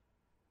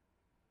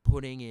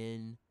putting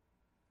in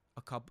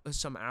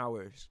some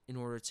hours in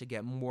order to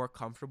get more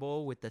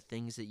comfortable with the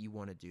things that you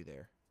want to do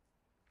there.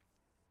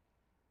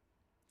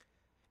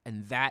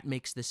 And that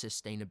makes the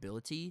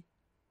sustainability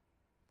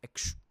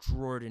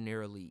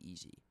extraordinarily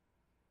easy.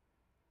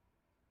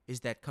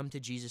 Is that come to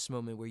Jesus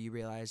moment where you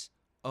realize,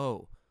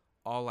 oh,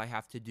 all I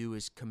have to do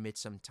is commit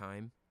some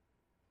time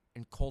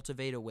and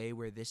cultivate a way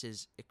where this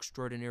is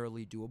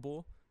extraordinarily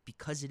doable,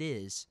 because it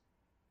is.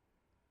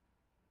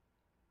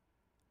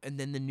 And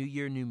then the new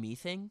year, new me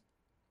thing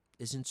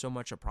isn't so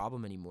much a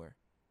problem anymore.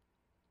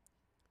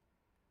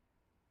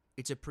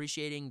 It's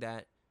appreciating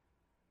that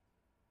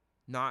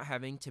not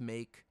having to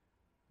make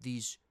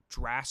these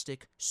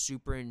drastic,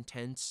 super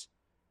intense,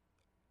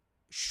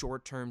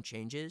 short-term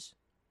changes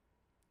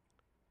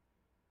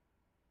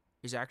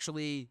is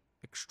actually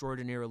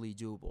extraordinarily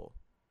doable.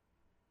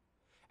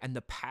 And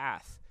the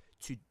path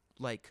to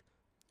like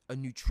a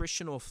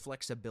nutritional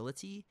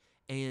flexibility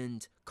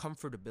and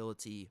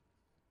comfortability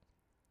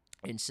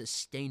and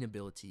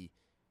sustainability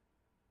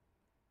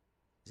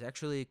is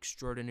actually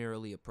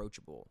extraordinarily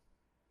approachable,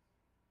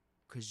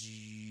 because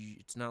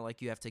it's not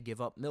like you have to give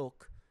up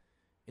milk.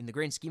 In the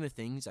grand scheme of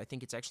things, I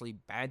think it's actually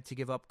bad to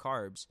give up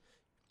carbs.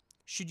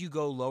 Should you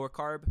go lower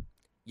carb?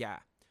 Yeah.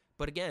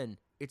 But again,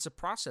 it's a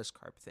processed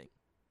carb thing.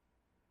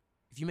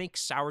 If you make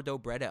sourdough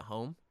bread at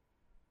home,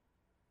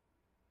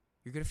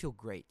 you're going to feel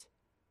great.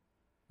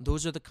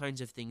 Those are the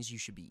kinds of things you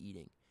should be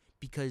eating,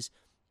 because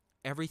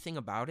everything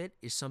about it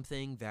is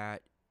something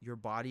that your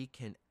body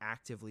can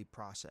actively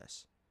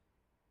process.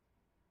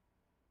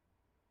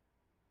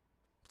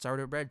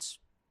 Sourdough bread's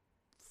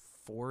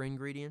 4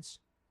 ingredients: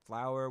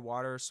 flour,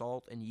 water,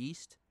 salt, and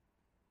yeast.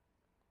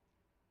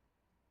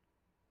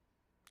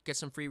 Get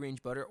some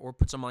free-range butter or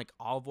put some like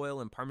olive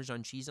oil and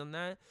Parmesan cheese on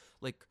that.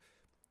 Like,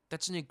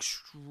 that's an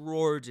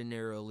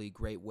extraordinarily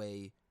great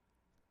way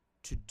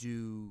to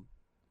do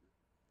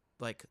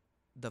like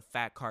the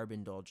fat carb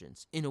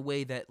indulgence in a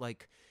way that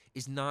like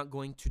is not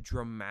going to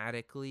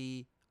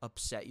dramatically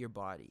upset your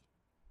body.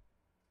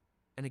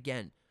 And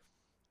again,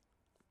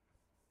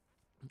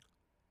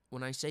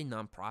 when I say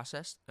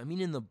non-processed, I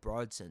mean in the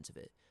broad sense of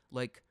it.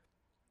 Like,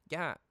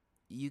 yeah,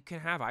 you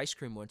can have ice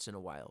cream once in a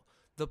while.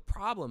 The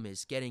problem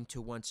is getting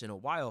to once in a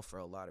while for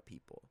a lot of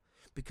people,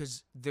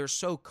 because they're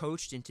so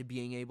coached into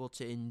being able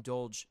to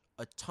indulge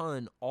a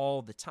ton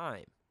all the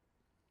time.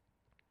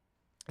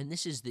 And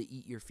this is the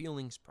eat your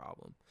feelings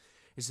problem.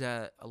 is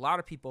that a lot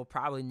of people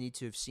probably need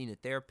to have seen a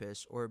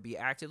therapist or be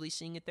actively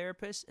seeing a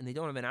therapist, and they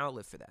don't have an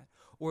outlet for that.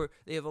 Or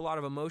they have a lot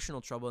of emotional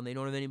trouble and they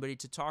don't have anybody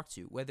to talk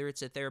to, whether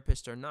it's a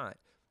therapist or not.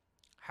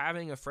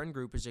 Having a friend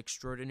group is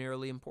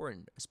extraordinarily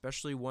important,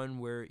 especially one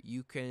where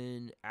you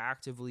can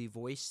actively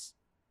voice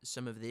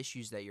some of the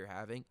issues that you're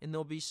having and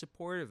they'll be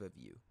supportive of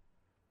you.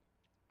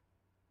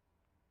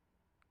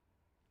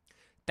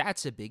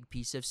 That's a big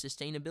piece of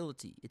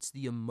sustainability. It's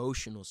the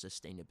emotional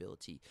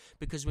sustainability.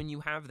 Because when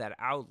you have that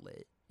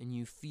outlet and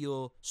you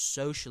feel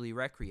socially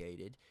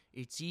recreated,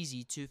 it's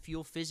easy to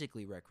feel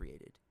physically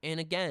recreated. And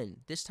again,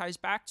 this ties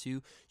back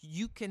to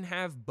you can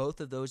have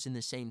both of those in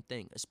the same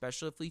thing,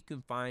 especially if you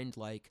can find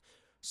like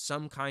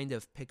some kind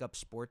of pickup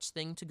sports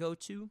thing to go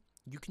to.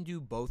 You can do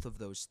both of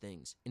those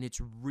things. And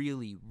it's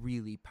really,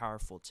 really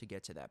powerful to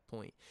get to that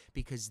point,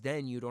 because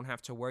then you don't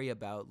have to worry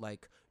about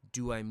like,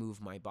 do I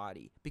move my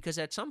body? Because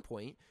at some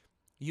point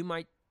you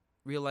might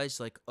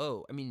realize like,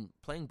 oh, I mean,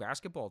 playing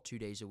basketball 2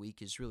 days a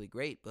week is really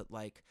great, but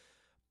like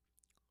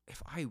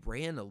if I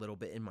ran a little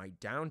bit in my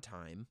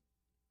downtime,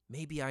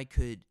 maybe I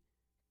could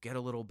get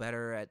a little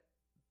better at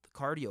the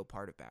cardio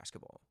part of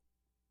basketball.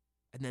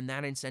 And then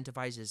that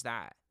incentivizes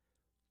that.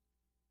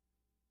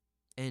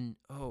 And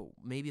oh,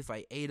 maybe if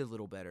I ate a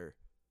little better,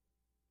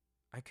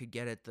 I could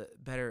get at the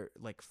better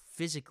like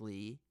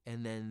physically,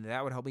 and then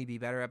that would help me be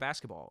better at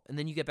basketball. And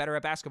then you get better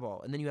at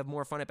basketball, and then you have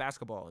more fun at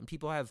basketball, and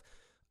people have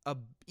a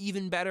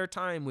even better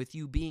time with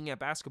you being at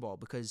basketball,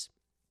 because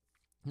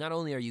not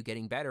only are you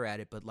getting better at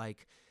it, but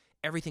like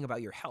everything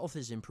about your health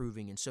is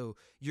improving, and so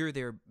you're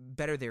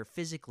better there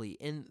physically.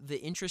 And the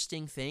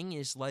interesting thing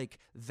is like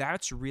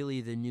that's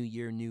really the new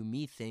year, new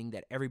me thing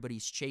that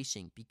everybody's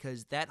chasing,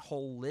 because that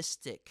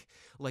holistic,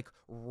 like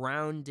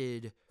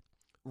rounded,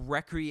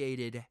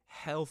 recreated,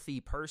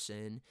 healthy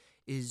person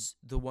is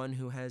the one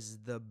who has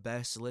the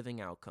best living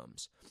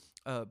outcomes.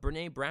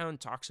 Brene Brown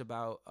talks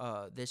about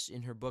this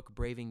in her book,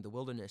 Braving the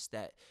Wilderness,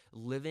 that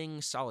living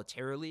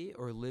solitarily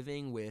or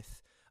living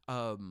with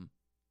a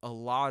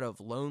lot of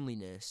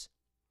loneliness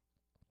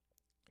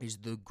is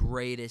the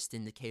greatest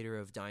indicator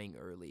of dying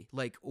early,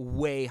 like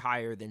way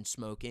higher than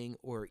smoking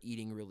or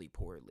eating really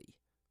poorly.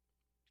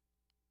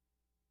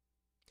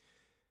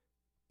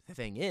 The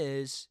thing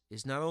is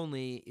not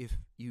only if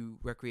you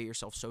recreate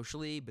yourself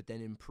socially, but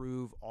then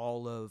improve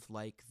all of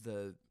like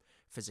the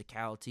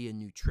physicality and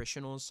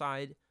nutritional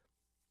side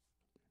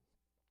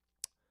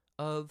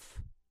of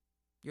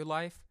your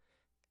life,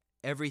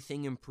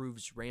 everything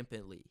improves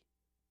rampantly,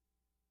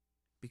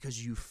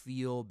 because you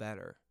feel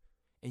better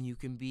and you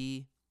can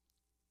be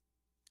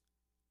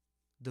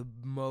the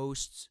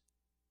most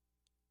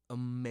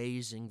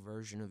amazing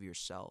version of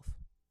yourself,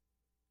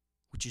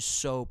 which is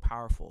so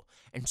powerful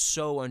and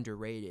so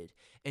underrated.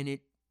 And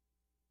it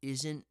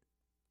isn't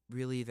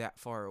really that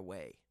far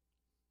away.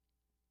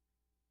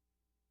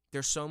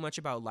 There's so much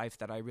about life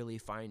that I really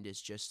find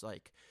is just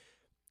like,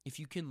 if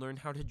you can learn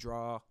how to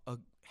draw a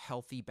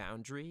healthy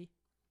boundary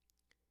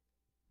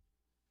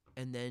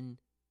and then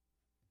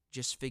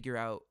just figure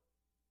out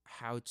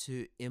how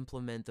to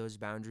implement those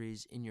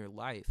boundaries in your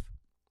life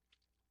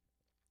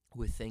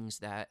with things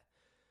that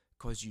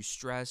cause you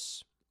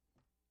stress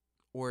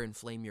or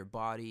inflame your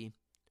body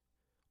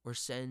or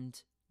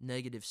send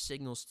negative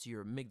signals to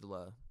your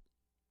amygdala,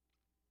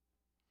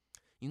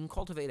 you can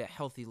cultivate a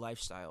healthy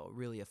lifestyle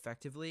really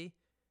effectively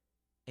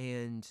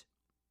and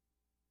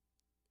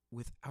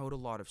without a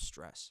lot of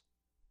stress.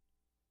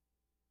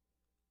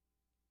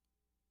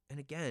 And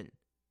again,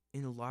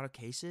 in a lot of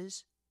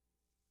cases,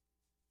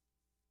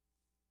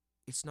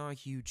 it's not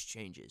huge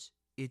changes.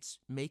 It's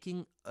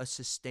making a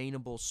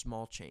sustainable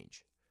small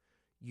change.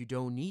 You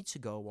don't need to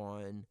go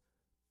on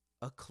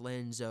a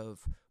cleanse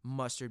of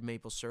mustard,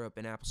 maple syrup,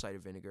 and apple cider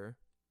vinegar.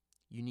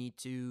 You need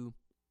to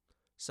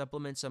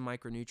supplement some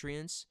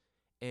micronutrients,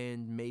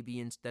 and maybe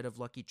instead of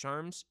Lucky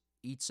Charms,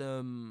 eat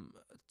some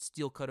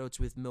steel cut oats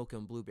with milk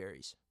and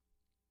blueberries.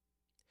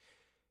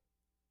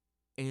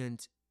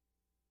 And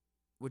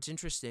what's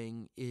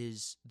interesting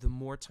is the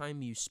more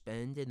time you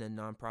spend in the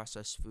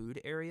non-processed food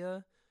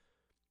area,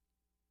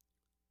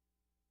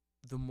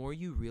 the more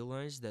you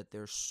realize that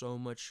there's so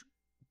much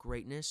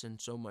greatness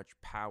and so much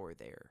power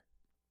there.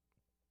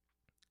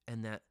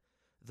 And that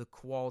the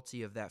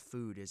quality of that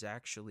food is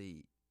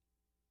actually,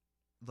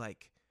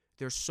 like,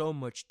 there's so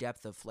much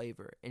depth of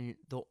flavor. And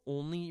the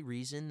only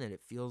reason that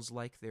it feels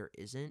like there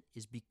isn't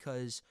is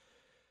because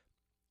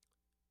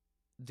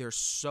there's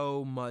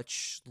so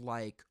much,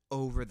 like,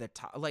 over the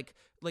top. Like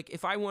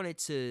if I wanted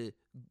to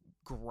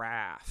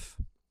graph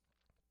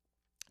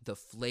the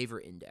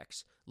flavor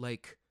index,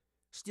 like,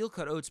 steel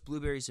cut oats,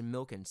 blueberries, and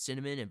milk, and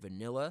cinnamon and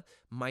vanilla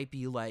might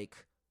be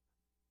like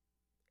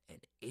an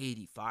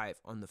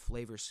 85 on the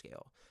flavor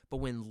scale. But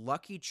when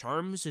Lucky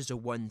Charms is a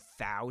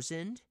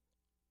 1000,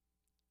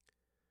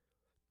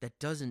 it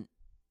doesn't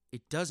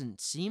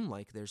seem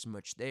like there's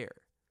much there.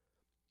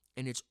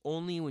 And it's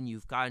only when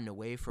you've gotten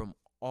away from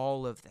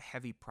all of the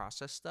heavy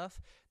processed stuff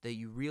that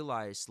you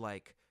realize,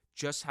 like,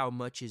 just how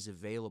much is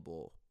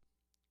available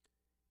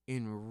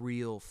in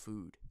real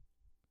food.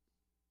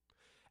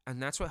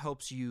 And that's what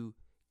helps you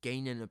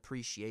gain an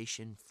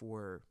appreciation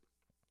for,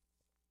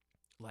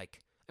 like,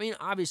 I mean,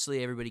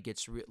 obviously everybody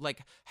gets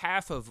like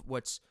half of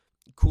what's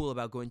cool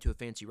about going to a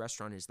fancy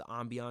restaurant is the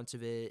ambiance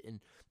of it, and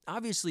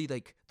obviously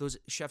like those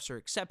chefs are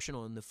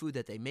exceptional and the food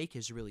that they make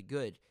is really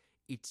good.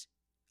 It's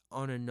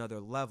on another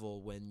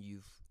level when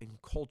you've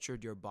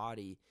encultured your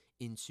body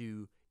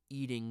into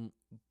eating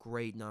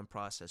great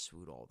non-processed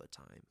food all the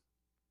time.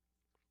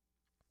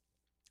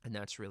 And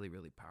that's really,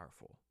 really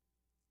powerful.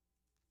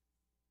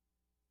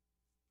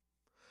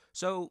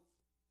 So,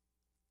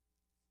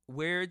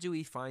 where do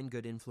we find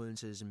good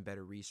influences and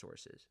better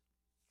resources?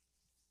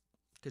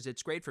 Because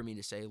it's great for me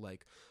to say,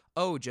 like,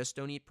 oh, just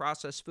don't eat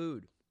processed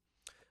food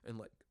and,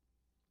 like,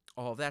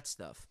 all of that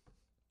stuff.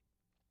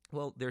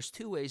 Well, there's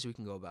two ways we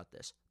can go about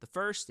this. The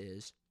first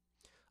is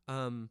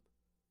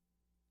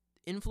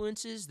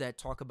influences that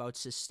talk about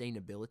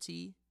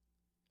sustainability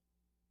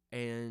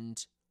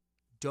and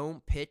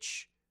don't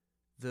pitch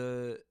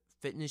the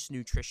fitness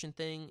nutrition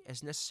thing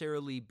as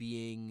necessarily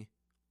being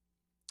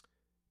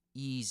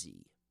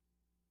easy.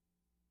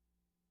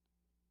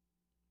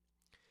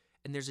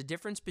 And there's a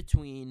difference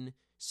between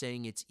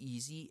saying it's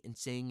easy and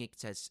saying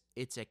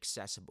it's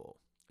accessible.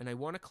 And I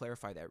want to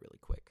clarify that really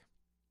quick.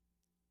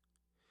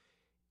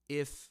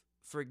 If,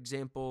 for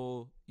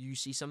example, you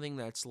see something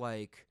that's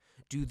like,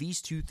 do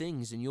these two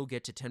things and you'll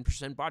get to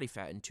 10% body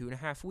fat in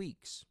 2.5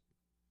 weeks,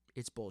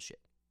 it's bullshit.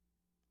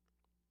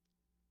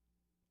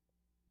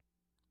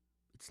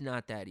 It's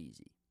not that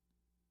easy.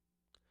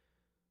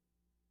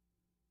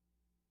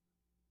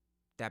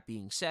 That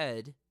being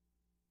said,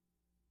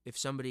 if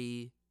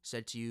somebody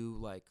said to you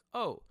like,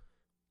 oh,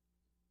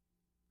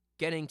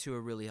 getting to a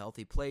really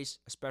healthy place,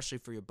 especially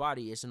for your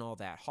body, isn't all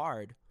that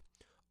hard.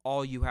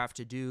 All you have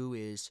to do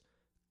is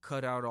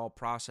cut out all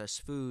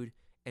processed food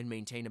and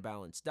maintain a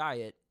balanced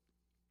diet.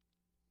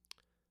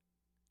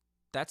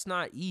 That's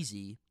not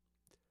easy,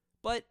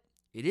 but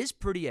it is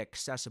pretty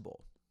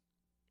accessible.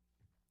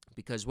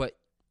 Because what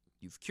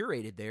you've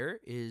curated there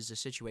is a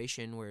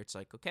situation where it's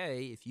like,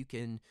 okay, if you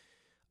can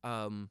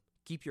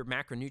keep your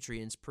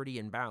macronutrients pretty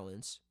in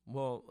balance,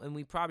 well, and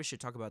we probably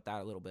should talk about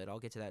that a little bit. I'll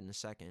get to that in a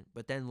second.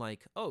 But then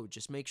like, oh,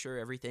 just make sure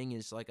everything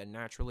is like a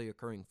naturally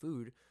occurring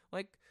food.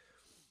 Like,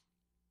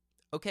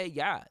 okay,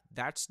 yeah,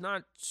 that's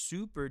not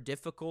super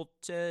difficult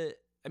to,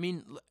 I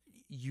mean,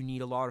 you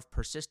need a lot of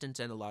persistence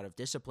and a lot of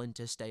discipline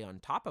to stay on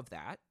top of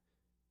that.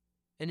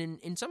 And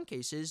in some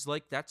cases,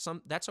 like that's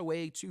a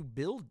way to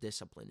build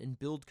discipline and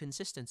build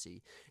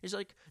consistency. Is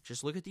like,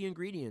 just look at the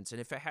ingredients.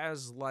 And if it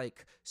has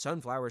like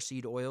sunflower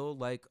seed oil,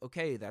 like,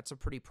 okay, that's a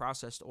pretty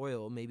processed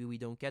oil. Maybe we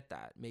don't get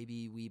that.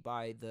 Maybe we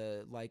buy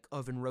the like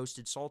oven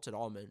roasted salted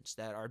almonds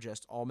that are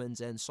just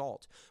almonds and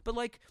salt. But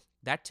like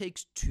that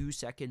takes 2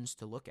 seconds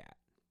to look at.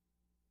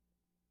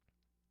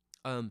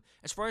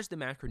 As far as the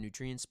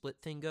macronutrient split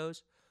thing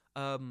goes,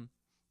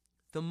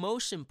 the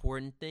most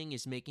important thing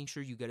is making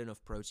sure you get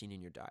enough protein in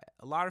your diet.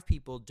 A lot of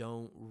people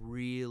don't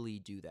really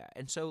do that.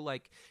 And so,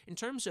 like, in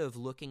terms of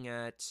looking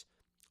at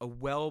a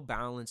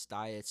well-balanced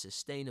diet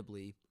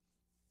sustainably,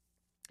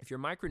 if your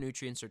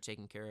micronutrients are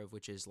taken care of,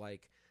 which is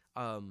like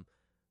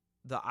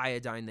the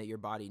iodine that your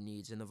body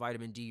needs and the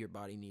vitamin D your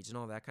body needs and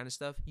all that kind of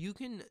stuff, you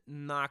can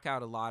knock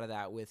out a lot of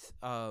that with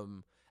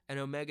an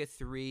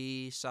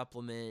omega-3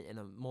 supplement and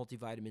a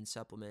multivitamin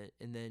supplement,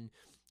 and then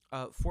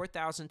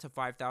 4,000 to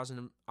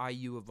 5,000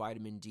 IU of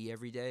vitamin D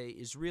every day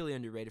is really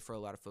underrated for a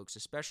lot of folks,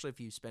 especially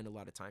if you spend a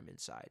lot of time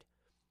inside.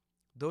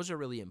 Those are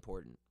really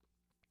important.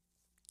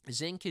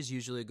 Zinc is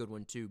usually a good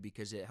one too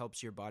because it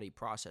helps your body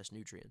process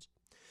nutrients.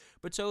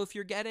 But so if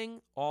you're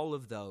getting all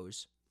of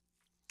those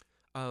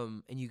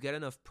and you get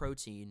enough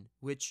protein,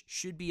 which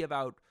should be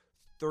about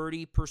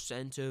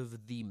 30%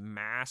 of the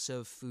mass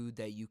of food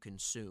that you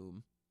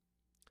consume,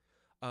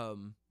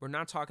 we're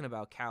not talking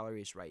about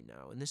calories right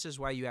now. And this is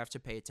why you have to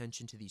pay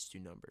attention to these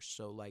two numbers.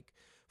 So like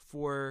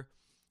for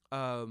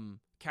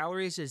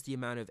calories is the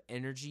amount of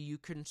energy you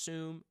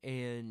consume,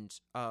 and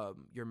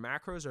your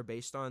macros are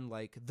based on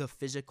like the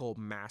physical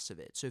mass of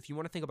it. So if you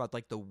want to think about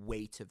like the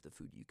weight of the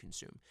food you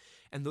consume,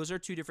 and those are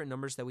two different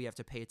numbers that we have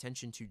to pay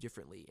attention to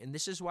differently. And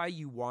this is why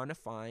you want to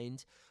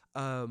find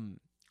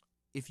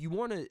if you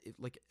want to,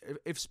 like,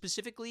 if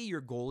specifically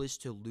your goal is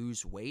to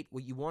lose weight,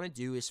 what you want to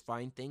do is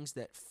find things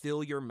that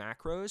fill your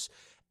macros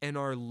and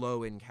are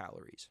low in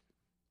calories.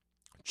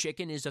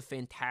 Chicken is a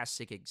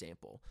fantastic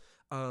example.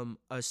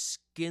 A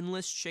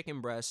skinless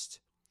chicken breast,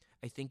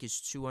 I think, is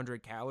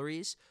 200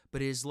 calories,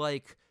 but is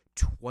like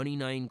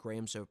 29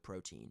 grams of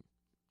protein,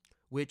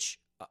 which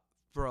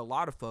for a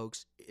lot of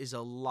folks is a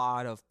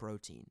lot of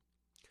protein.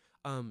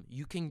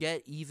 You can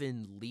get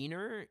even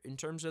leaner in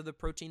terms of the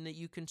protein that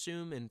you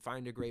consume and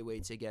find a great way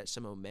to get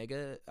some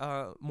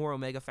more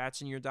omega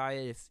fats in your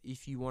diet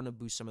if you want to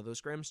boost some of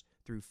those grams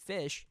through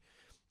fish,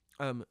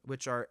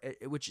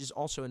 which is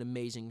also an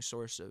amazing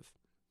source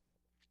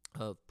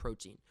of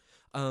protein.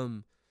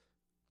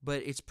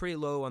 But it's pretty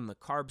low on the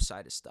carb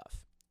side of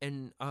stuff.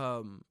 And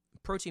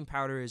protein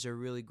powder is a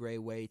really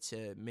great way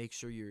to make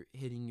sure you're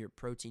hitting your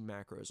protein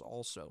macros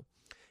also.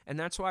 And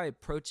that's why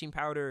protein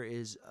powder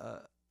is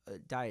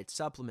diet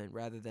supplement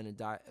rather than a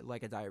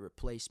diet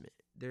replacement.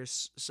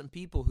 There's some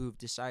people who've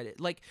decided,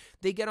 like,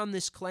 they get on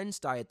this cleanse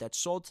diet that's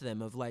sold to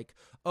them of like,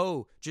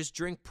 oh, just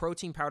drink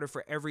protein powder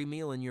for every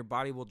meal and your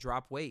body will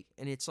drop weight.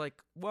 And it's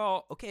like,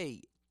 well,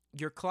 okay,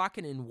 you're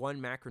clocking in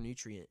one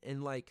macronutrient,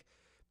 and like,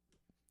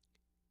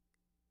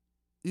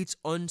 it's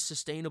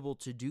unsustainable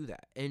to do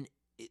that. And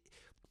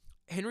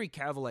Henry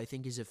Cavill, I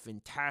think, is a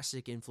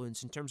fantastic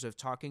influence in terms of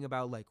talking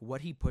about like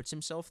what he puts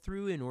himself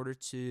through in order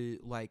to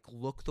like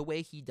look the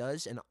way he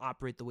does and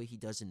operate the way he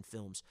does in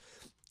films.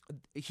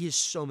 He has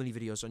so many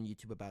videos on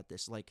YouTube about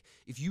this. Like,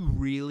 if you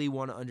really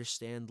want to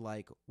understand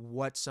like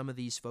what some of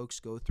these folks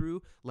go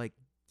through, like,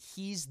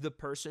 he's the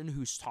person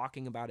who's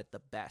talking about it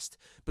the best,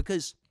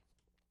 because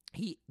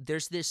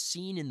there's this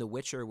scene in The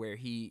Witcher where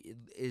he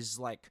is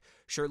like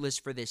shirtless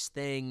for this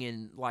thing,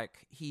 and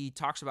like he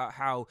talks about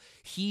how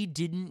he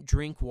didn't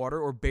drink water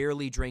or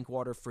barely drank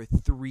water for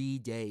 3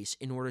 days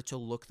in order to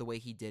look the way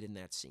he did in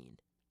that scene.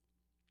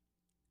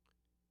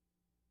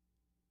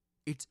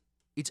 It's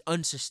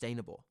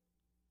unsustainable.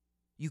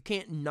 You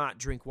can't not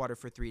drink water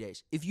for 3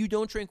 days. If you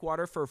don't drink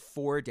water for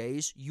 4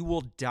 days, you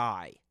will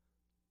die.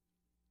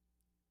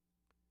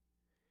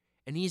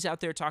 And he's out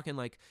there talking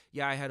like,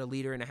 yeah, I had 1.5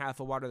 liters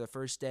of water the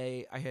first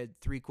day, I had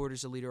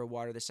 3/4 liter of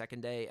water the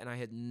second day, and I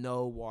had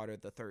no water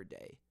the third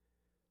day.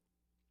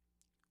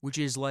 Which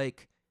is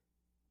like,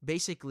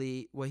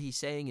 basically what he's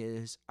saying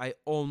is, I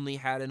only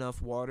had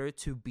enough water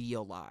to be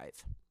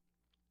alive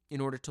in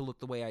order to look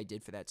the way I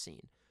did for that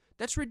scene.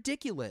 That's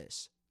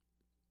ridiculous.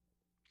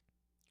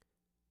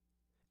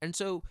 And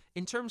so,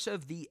 in terms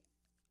of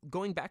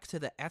going back to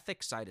the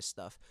ethics side of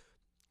stuff,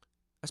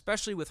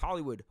 especially with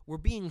Hollywood, we're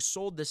being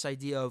sold this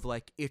idea of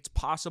like, it's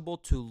possible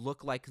to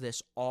look like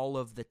this all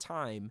of the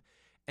time.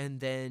 And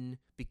then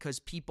because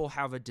people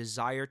have a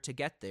desire to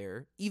get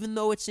there, even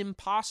though it's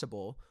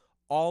impossible,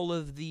 all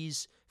of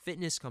these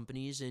fitness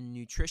companies and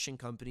nutrition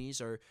companies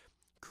are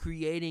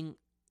creating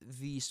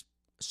these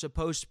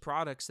supposed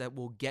products that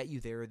will get you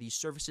there, these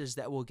services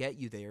that will get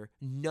you there,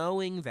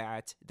 knowing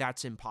that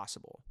that's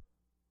impossible.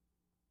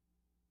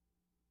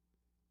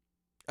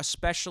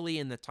 Especially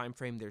in the time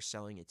frame they're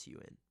selling it to you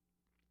in.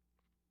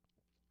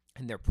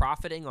 And they're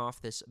profiting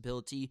off this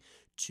ability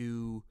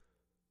to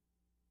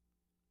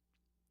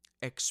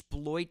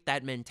exploit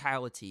that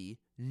mentality,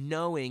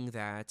 knowing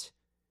that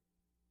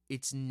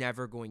it's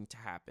never going to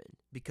happen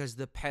because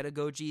the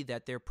pedagogy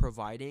that they're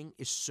providing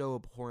is so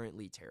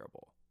abhorrently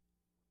terrible.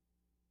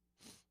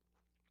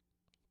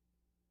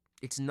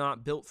 It's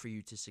not built for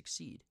you to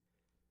succeed.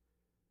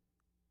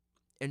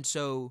 And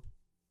so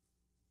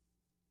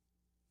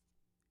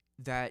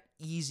that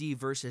easy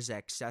versus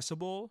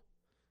accessible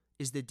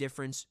is the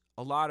difference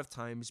a lot of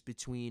times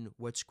between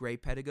what's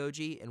great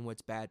pedagogy and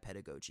what's bad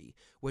pedagogy.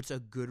 What's a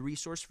good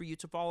resource for you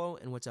to follow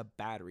and what's a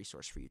bad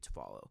resource for you to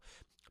follow.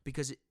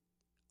 Because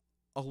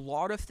a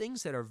lot of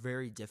things that are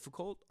very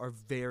difficult are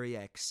very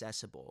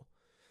accessible.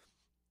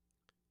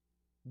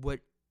 What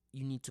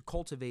you need to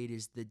cultivate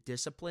is the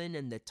discipline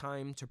and the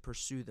time to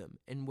pursue them.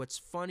 And what's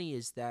funny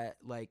is that,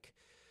 like,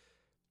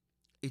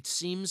 it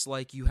seems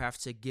like you have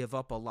to give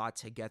up a lot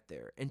to get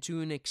there. And to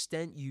an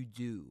extent you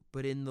do.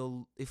 But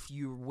if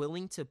you're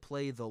willing to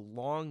play the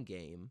long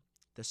game,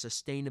 the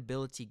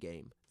sustainability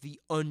game, the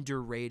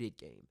underrated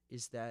game,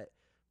 is that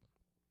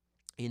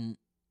in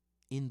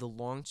the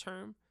long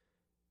term,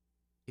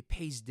 it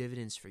pays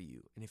dividends for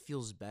you and it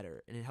feels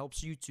better. And it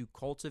helps you to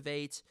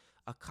cultivate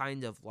a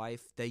kind of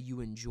life that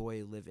you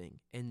enjoy living.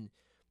 And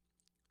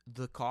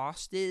the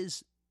cost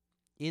is,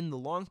 in the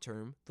long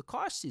term, the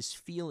cost is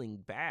feeling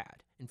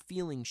bad and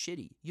feeling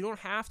shitty. You don't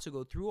have to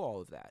go through all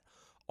of that.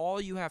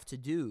 All you have to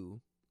do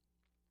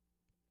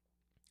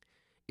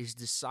is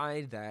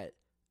decide that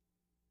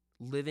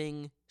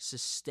living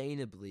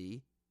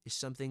sustainably is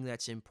something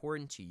that's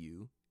important to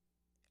you,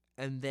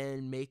 and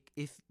then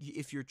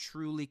if you're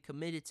truly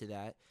committed to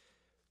that,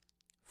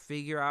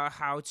 figure out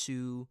how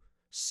to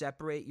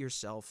separate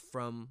yourself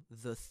from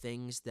the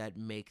things that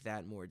make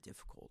that more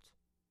difficult.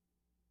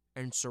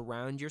 And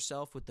surround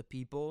yourself with the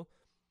people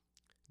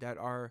that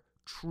are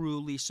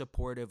truly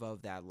supportive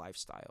of that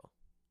lifestyle.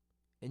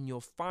 And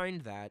you'll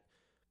find that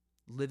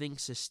living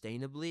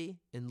sustainably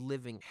and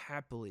living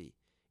happily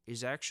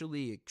is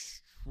actually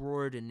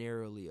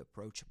extraordinarily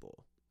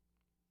approachable.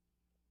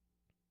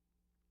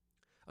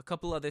 A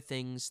couple other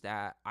things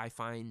that I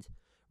find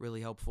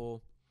really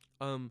helpful.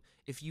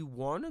 If you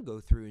want to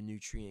go through a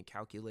nutrient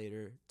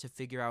calculator to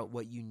figure out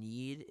what you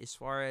need as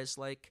far as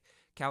like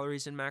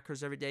calories and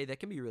macros every day, that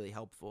can be really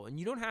helpful. And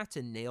you don't have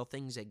to nail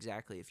things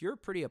exactly. If you're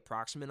pretty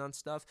approximate on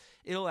stuff,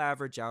 it'll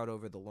average out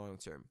over the long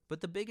term.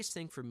 But the biggest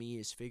thing for me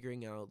is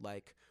figuring out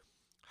like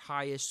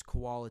highest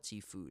quality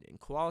food. And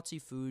quality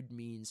food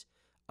means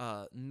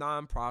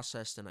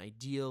non-processed and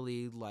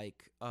ideally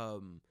like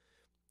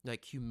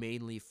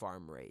humanely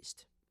farm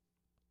raised.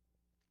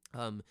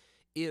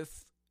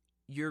 If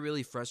you're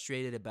really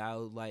frustrated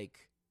about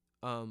like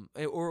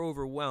or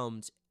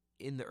overwhelmed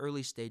in the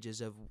early stages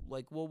of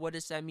like, well, what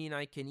does that mean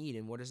I can eat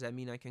and what does that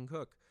mean I can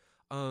cook?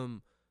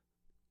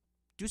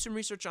 do some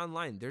research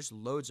online. There's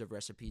loads of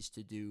recipes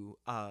to do.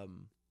 I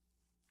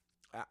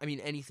mean,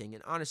 anything.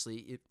 And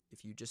honestly,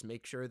 if you just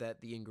make sure that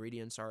the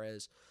ingredients are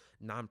as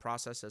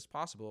non-processed as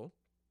possible,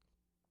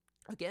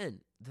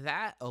 again,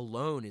 that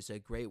alone is a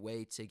great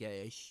way to get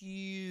a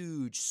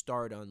huge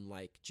start on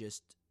like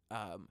just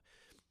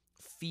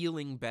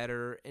feeling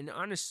better, and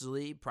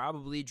honestly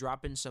probably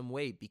dropping some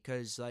weight,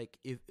 because like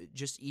if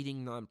just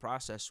eating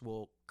non-processed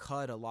will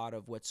cut a lot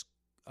of what's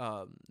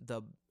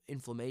the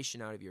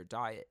inflammation out of your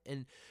diet.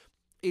 And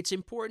it's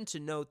important to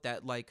note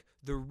that like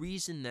the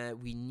reason that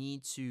we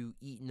need to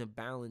eat in a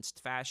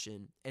balanced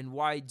fashion, and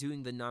why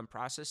doing the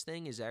non-processed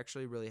thing is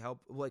actually really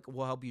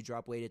will help you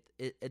drop weight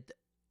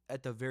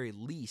at the very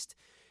least,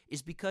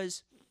 is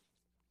because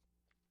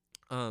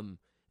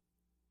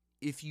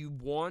if you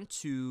want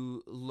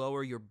to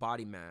lower your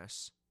body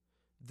mass,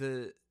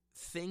 the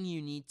thing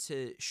you need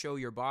to show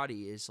your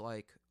body is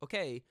like,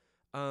 okay,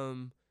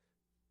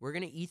 we're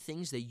going to eat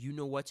things that you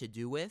know what to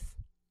do with,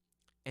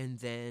 and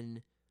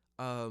then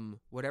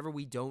whatever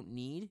we don't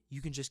need,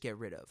 you can just get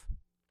rid of.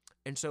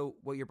 And so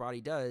what your body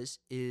does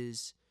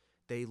is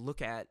they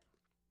look at,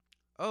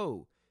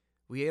 oh,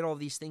 we ate all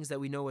these things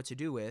that we know what to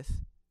do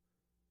with.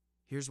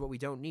 Here's what we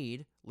don't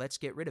need. Let's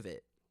get rid of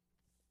it.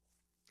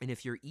 And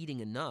if you're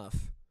eating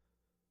enough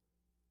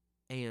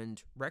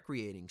and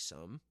recreating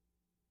some,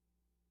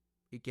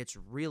 it gets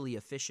really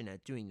efficient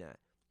at doing that.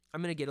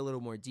 I'm going to get a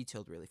little more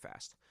detailed really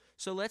fast.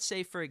 So let's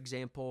say, for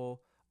example,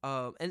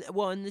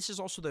 and this is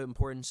also the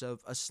importance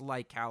of a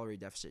slight calorie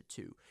deficit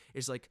too,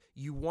 is like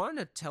you want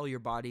to tell your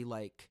body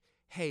like,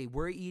 hey,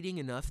 we're eating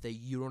enough that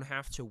you don't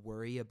have to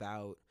worry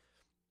about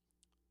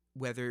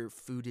whether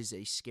food is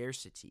a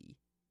scarcity.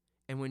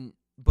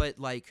 But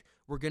like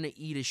we're going to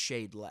eat a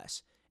shade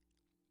less.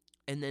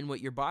 And then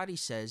what your body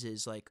says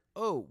is like,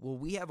 oh, well,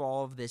 we have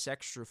all of this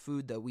extra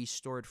food that we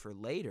stored for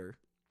later.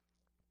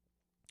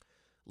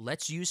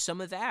 Let's use some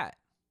of that.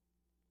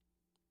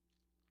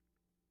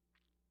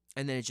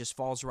 And then it just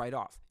falls right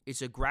off.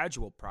 It's a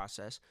gradual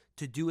process.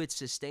 To do it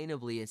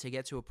sustainably and to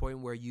get to a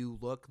point where you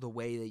look the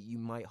way that you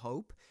might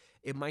hope,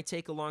 it might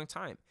take a long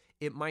time.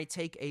 It might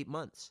take 8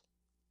 months.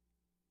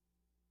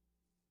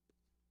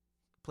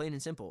 Plain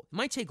and simple. It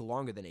might take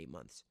longer than 8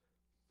 months.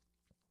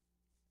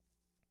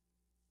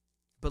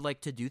 But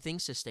like to do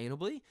things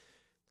sustainably,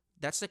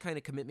 that's the kind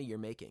of commitment you're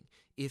making.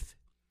 If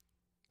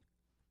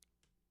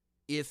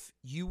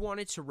you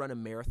wanted to run a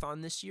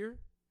marathon this year,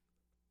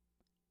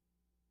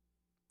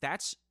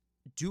 that's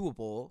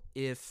doable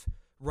if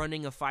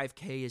running a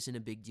 5K isn't a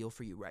big deal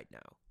for you right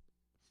now.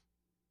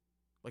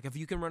 Like if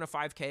you can run a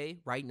 5K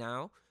right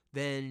now,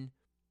 then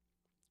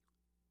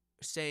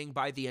saying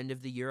by the end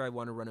of the year I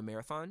want to run a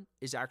marathon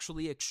is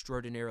actually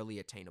extraordinarily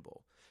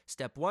attainable.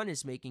 Step one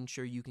is making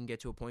sure you can get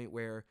to a point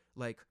where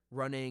like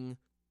running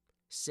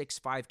 6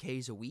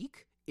 5Ks a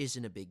week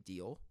isn't a big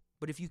deal.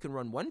 But if you can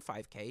run one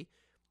 5K,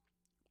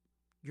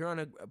 you're on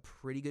a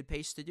pretty good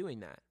pace to doing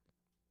that.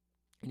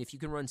 And if you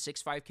can run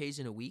 6 5Ks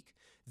in a week,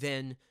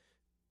 then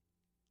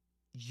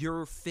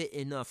you're fit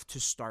enough to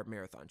start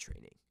marathon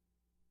training.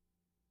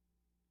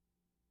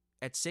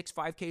 At 6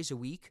 5Ks a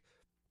week,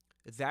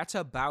 that's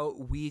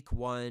about week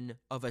 1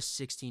 of a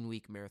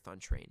 16-week marathon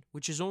train,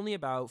 which is only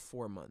about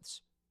 4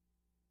 months.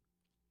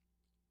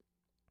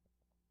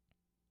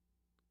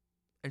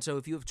 And so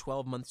if you have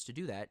 12 months to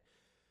do that,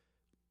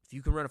 if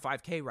you can run a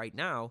 5K right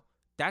now,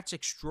 that's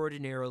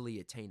extraordinarily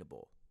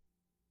attainable.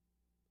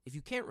 If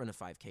you can't run a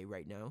 5K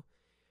right now,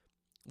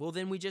 well,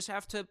 then we just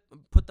have to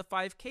put the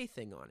 5K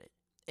thing on it.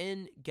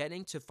 And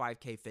getting to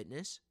 5K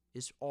fitness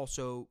is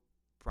also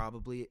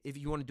probably, if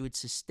you want to do it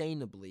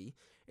sustainably,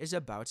 is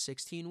about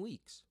 16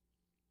 weeks.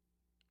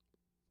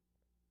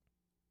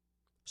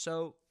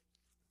 So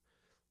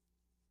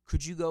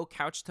could you go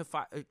couch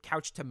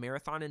to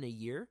marathon in a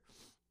year?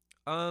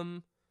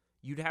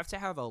 You'd have to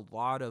have a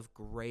lot of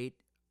great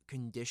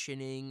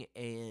conditioning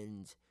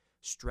and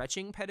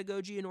stretching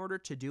pedagogy in order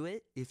to do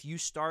it. If you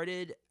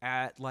started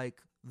at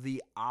like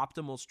the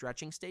optimal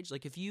stretching stage,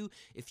 like if you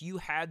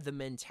had the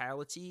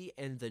mentality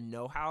and the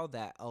know-how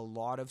that a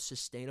lot of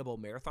sustainable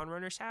marathon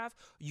runners have,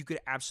 you could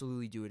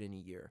absolutely do it in a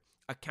year.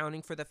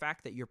 Accounting for the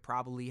fact that you're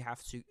probably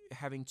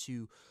having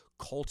to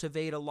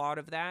cultivate a lot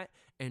of that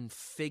and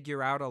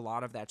figure out a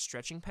lot of that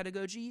stretching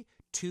pedagogy,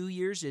 2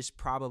 years is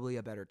probably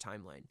a better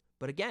timeline.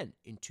 But again,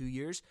 in 2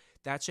 years,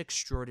 that's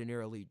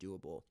extraordinarily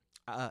doable.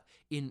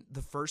 In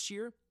the first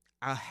year,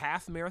 a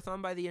half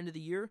marathon by the end of the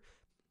year,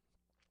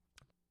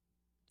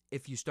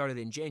 if you started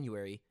in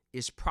January,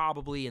 is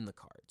probably in the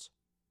cards.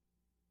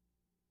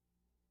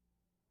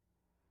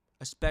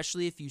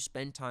 Especially if you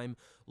spend time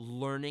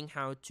learning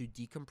how to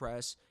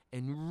decompress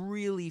and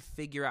really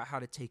figure out how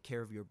to take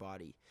care of your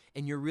body.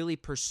 And you're really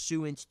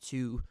pursuant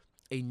to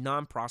a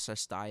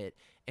non-processed diet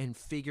and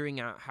figuring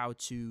out how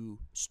to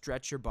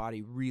stretch your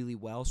body really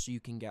well so you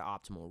can get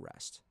optimal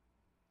rest.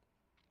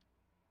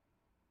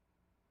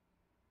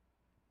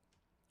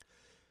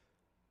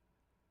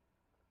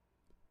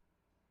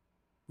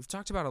 We've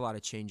talked about a lot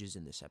of changes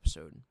in this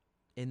episode.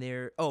 And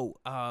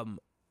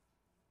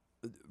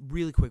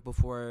really quick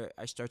before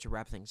I start to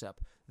wrap things up,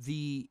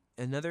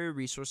 another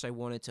resource I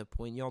wanted to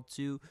point y'all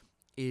to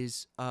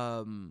is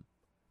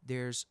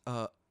there's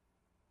a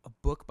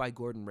book by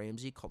Gordon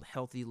Ramsay called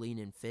Healthy, Lean,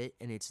 and Fit,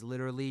 and it's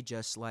literally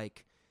just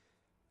like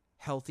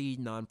healthy,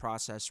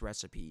 non-processed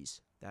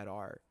recipes that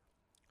are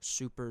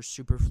super,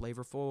 super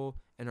flavorful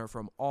and are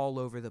from all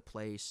over the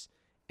place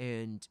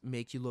and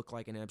make you look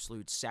like an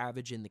absolute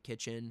savage in the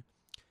kitchen.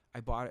 I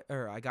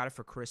got it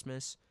for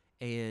Christmas,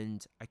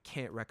 and I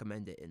can't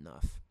recommend it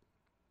enough.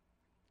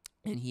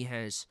 And he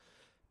has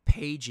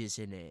pages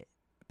in it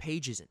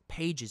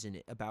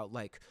about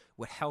like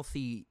what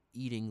healthy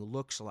eating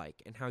looks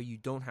like and how you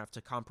don't have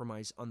to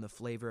compromise on the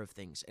flavor of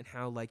things and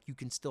how like you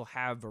can still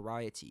have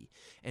variety.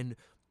 And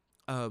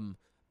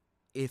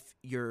if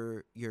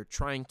you're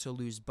trying to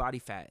lose body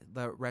fat,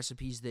 the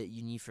recipes that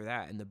you need for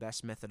that and the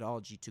best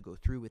methodology to go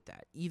through with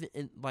that.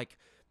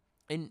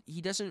 And he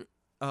doesn't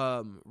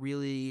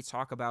really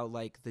talk about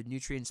like the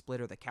nutrient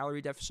split or the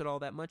calorie deficit all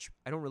that much.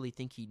 I don't really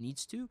think he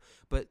needs to,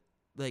 but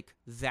like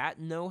that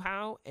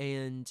know-how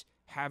and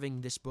having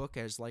this book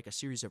as like a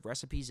series of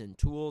recipes and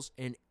tools,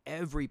 and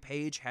every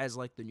page has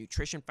like the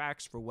nutrition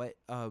facts for what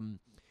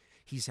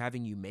he's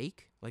having you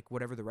make, like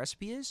whatever the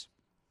recipe is,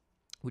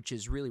 which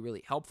is really,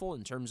 really helpful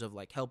in terms of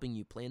like helping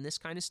you plan this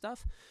kind of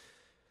stuff.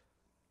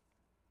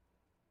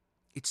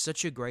 It's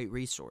such a great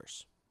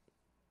resource.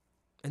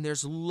 And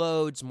there's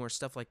loads more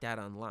stuff like that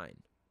online.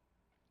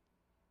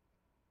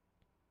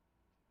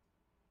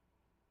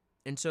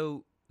 And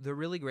so the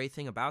really great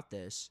thing about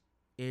this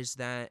is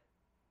that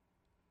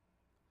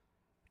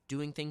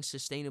doing things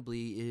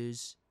sustainably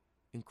is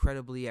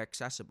incredibly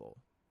accessible.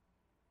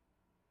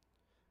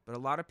 But a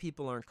lot of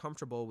people aren't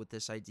comfortable with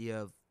this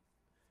idea of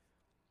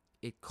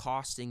it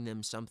costing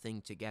them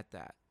something to get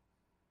that.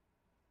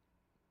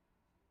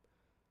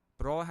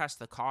 But all it has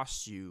to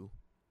cost you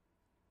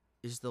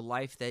is the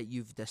life that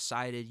you've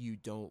decided you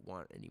don't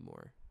want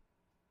anymore.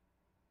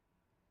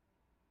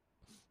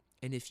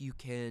 And if you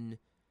can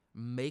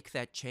make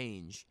that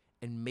change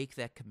and make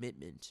that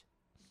commitment,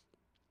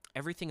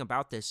 everything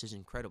about this is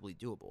incredibly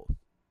doable.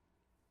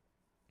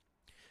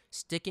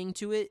 Sticking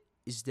to it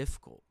is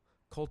difficult.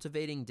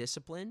 Cultivating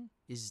discipline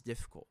is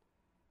difficult.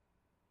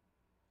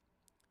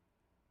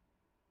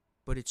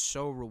 But it's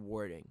so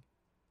rewarding.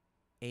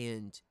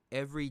 And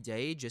every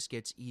day just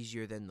gets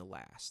easier than the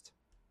last.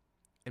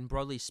 And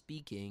broadly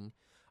speaking,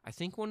 I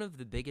think one of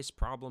the biggest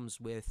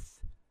problems with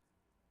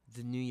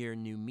the New Year,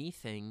 New Me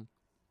thing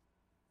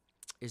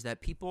is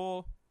that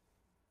people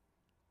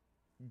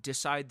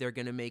decide they're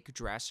going to make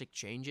drastic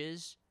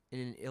changes in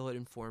an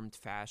ill-informed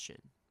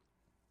fashion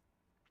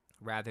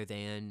rather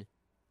than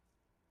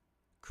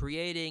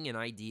creating an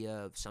idea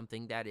of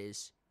something that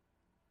is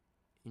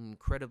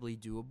incredibly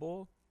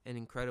doable and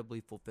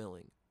incredibly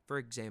fulfilling. For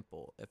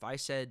example, if I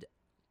said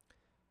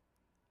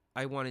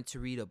I wanted to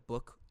read a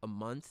book a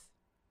month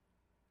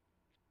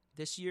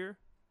this year,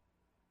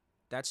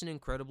 that's an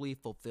incredibly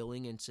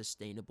fulfilling and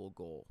sustainable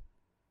goal.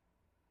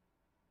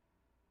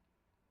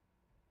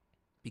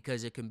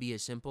 Because it can be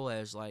as simple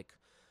as like,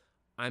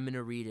 I'm going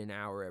to read an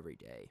hour every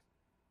day.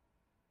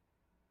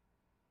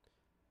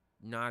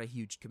 Not a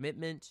huge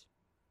commitment,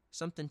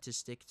 something to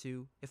stick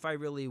to. If I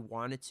really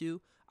wanted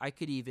to, I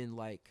could even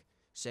like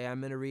say I'm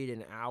going to read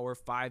an hour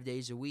 5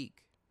 days a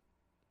week.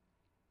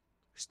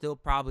 Still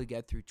probably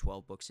get through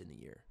 12 books in a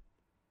year.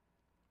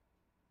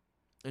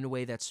 In a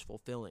way that's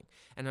fulfilling.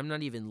 And I'm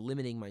not even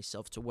limiting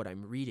myself to what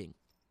I'm reading,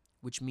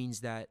 which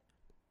means that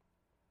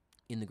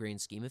in the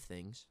grand scheme of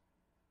things,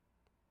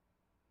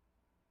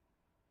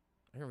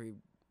 I can read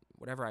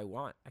whatever I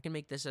want. I can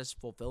make this as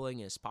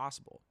fulfilling as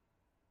possible.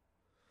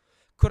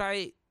 Could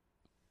I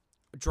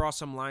draw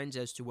some lines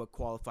as to what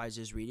qualifies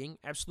as reading?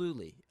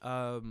 Absolutely.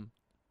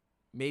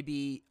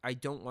 Maybe I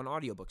don't want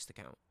audiobooks to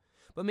count.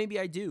 But maybe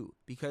I do,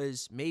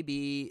 because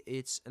maybe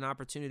it's an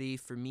opportunity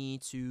for me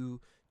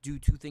to do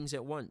two things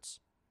at once.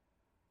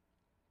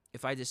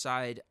 If I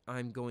decide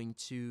I'm going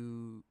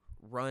to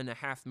run a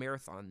half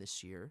marathon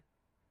this year,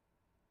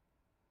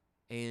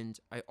 and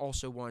I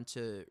also want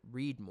to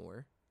read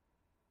more,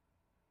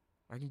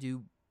 I can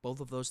do both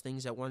of those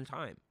things at one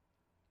time,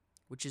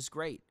 which is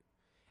great.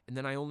 And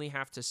then I only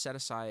have to set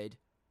aside,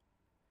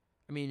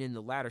 in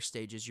the latter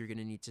stages, you're going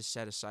to need to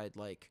set aside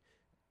like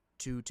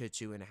 2 to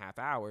 2.5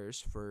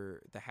 hours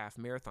for the half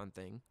marathon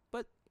thing.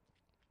 But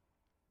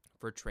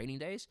for training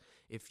days,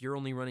 if you're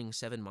only running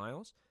 7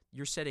 miles,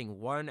 you're setting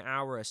 1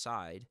 hour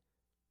aside,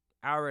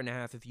 1.5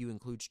 hours if you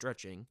include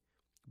stretching,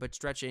 but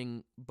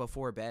stretching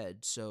before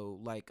bed. So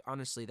like,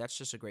 honestly, that's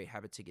just a great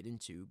habit to get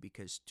into,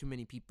 because too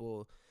many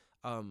people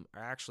are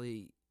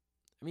actually,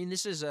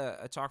 this is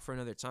a talk for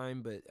another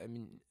time, but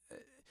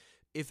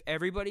if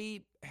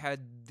everybody had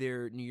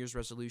their New Year's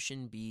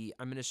resolution be,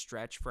 I'm going to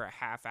stretch for a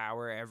half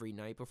hour every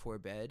night before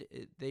bed,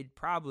 they'd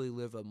probably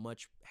live a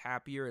much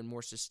happier and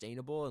more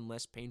sustainable and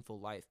less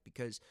painful life,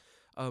 because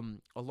a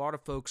lot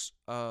of folks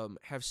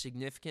have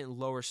significant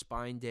lower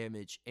spine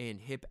damage and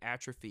hip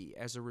atrophy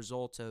as a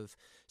result of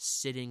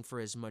sitting for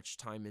as much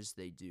time as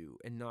they do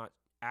and not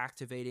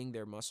activating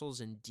their muscles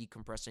and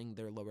decompressing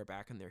their lower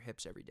back and their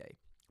hips every day.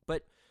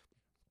 But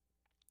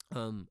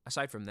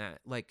aside from that,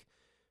 like,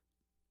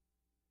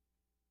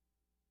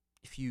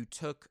 if you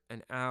took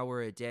an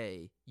hour a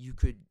day, you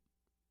could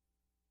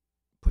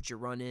put your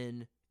run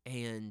in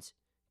and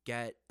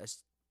get a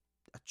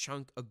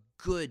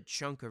good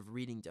chunk of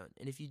reading done.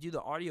 And if you do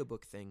the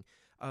audiobook thing,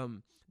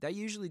 that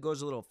usually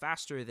goes a little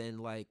faster than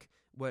like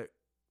what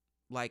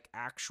like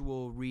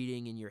actual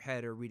reading in your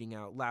head or reading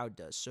out loud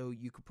does. So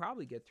you could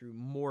probably get through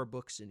more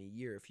books in a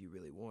year if you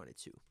really wanted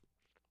to.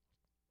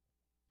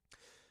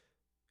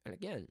 And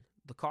again,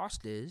 the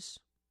cost is,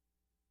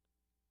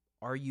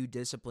 are you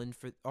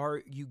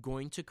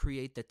going to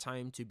create the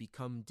time to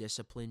become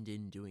disciplined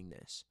in doing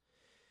this?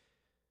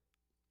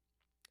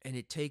 And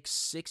it takes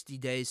 60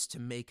 days to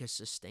make a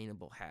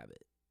sustainable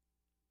habit.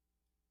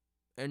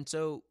 And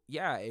so,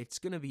 yeah, it's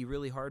going to be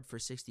really hard for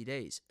 60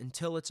 days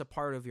until it's a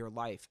part of your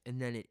life,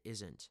 and then it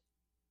isn't.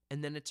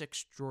 And then it's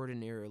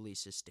extraordinarily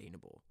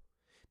sustainable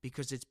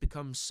because it's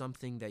become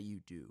something that you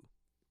do.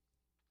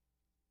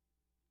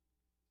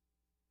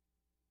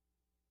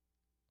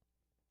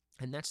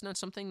 And that's not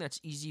something that's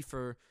easy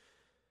for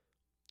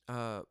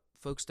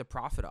folks to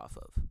profit off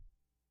of.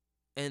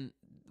 And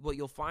what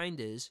you'll find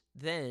is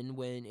then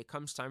when it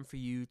comes time for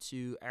you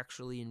to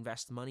actually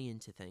invest money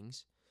into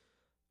things,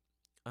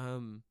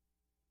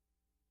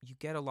 you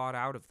get a lot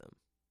out of them.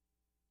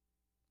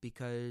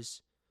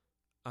 Because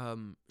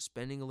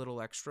spending a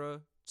little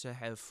extra to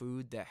have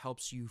food that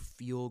helps you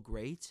feel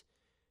great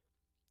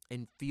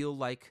and feel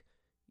like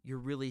you're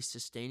really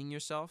sustaining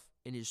yourself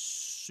and is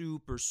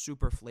super,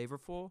 super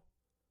flavorful,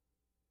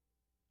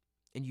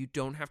 and you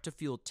don't have to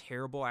feel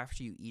terrible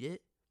after you eat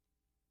it,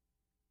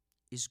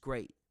 is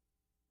great.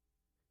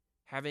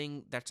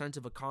 Having that sense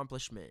of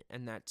accomplishment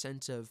and that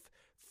sense of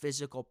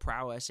physical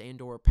prowess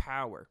and or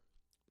power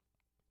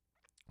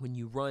when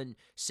you run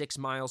 6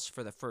 miles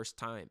for the first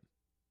time.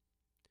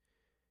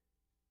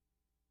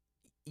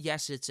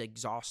 Yes, it's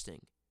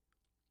exhausting,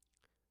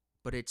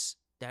 but it's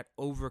that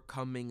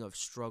overcoming of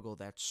struggle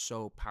that's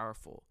so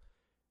powerful.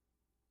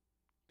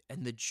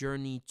 And the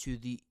journey to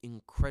the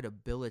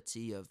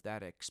incredibility of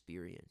that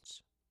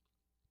experience.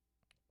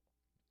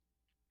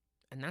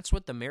 And that's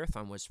what the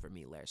marathon was for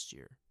me last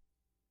year.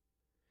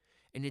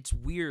 And it's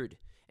weird,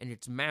 and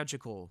it's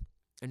magical,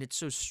 and it's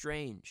so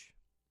strange.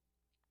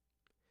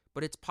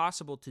 But it's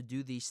possible to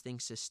do these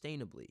things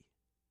sustainably.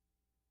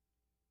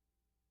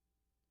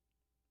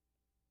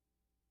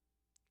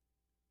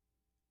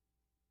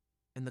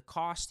 And the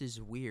cost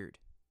is weird.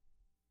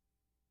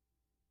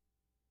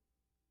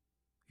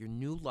 Your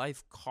new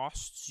life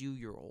costs you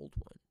your old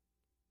one.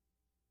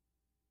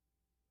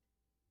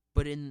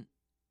 But in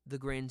the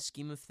grand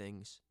scheme of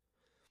things,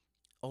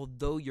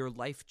 although your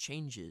life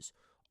changes,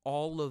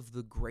 all of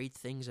the great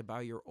things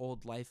about your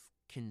old life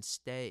can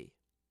stay.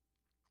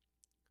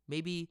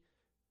 Maybe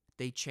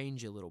they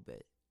change a little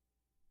bit.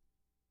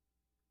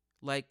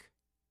 Like,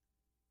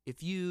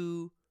 if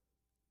you,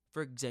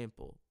 for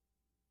example,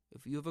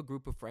 if you have a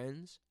group of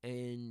friends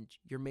and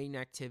your main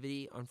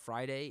activity on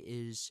Friday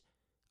is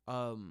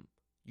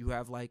you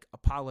have like a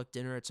potluck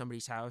dinner at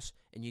somebody's house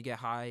and you get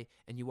high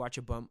and you watch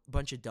a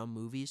bunch of dumb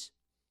movies,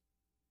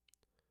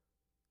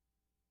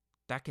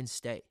 that can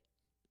stay.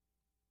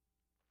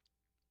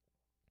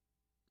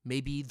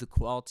 Maybe the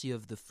quality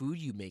of the food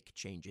you make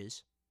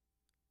changes,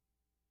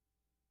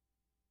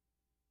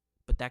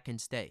 but that can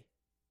stay.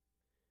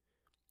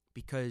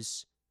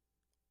 Because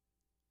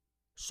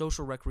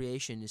social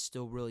recreation is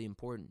still really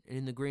important. And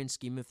in the grand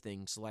scheme of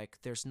things, like,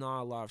 there's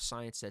not a lot of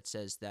science that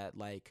says that,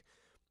 like,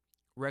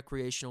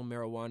 recreational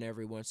marijuana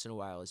every once in a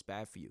while is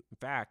bad for you. In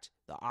fact,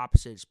 the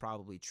opposite is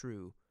probably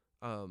true,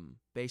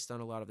 based on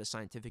a lot of the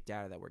scientific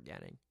data that we're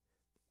getting.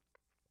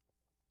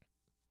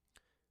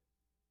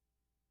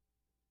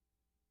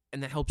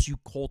 And that helps you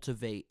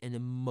cultivate an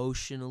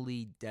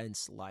emotionally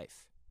dense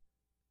life,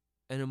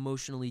 an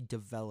emotionally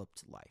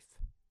developed life,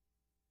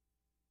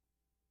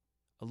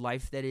 a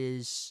life that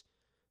is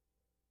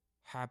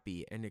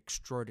happy and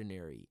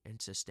extraordinary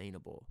and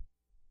sustainable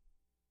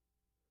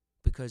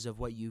because of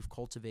what you've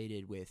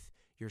cultivated with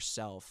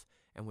yourself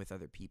and with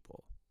other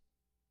people.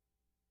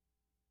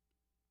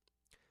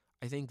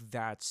 I think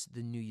that's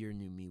the new year,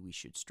 new me we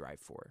should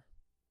strive for.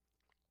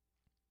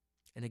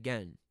 And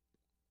again,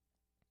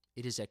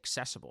 it is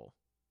accessible.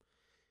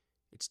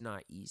 It's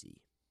not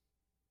easy.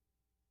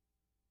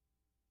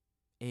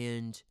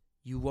 And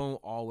you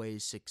won't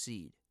always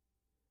succeed.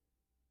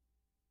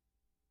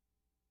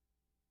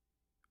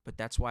 But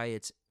that's why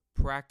it's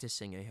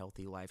practicing a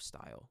healthy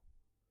lifestyle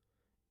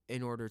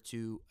in order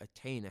to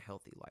attain a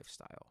healthy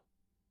lifestyle.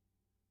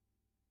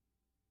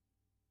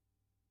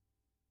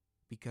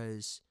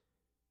 Because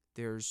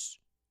there's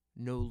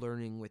no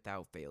learning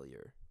without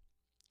failure.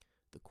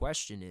 The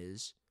question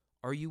is,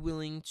 are you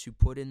willing to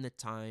put in the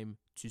time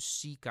to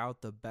seek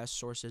out the best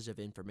sources of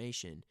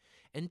information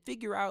and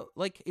figure out,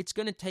 like, it's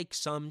going to take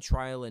some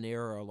trial and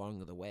error along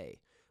the way,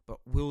 but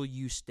will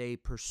you stay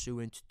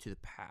pursuant to the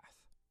path?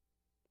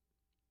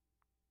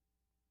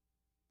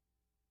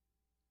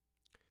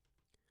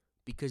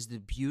 because the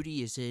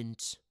beauty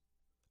isn't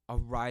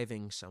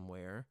arriving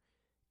somewhere.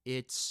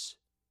 It's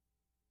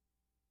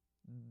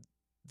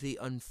the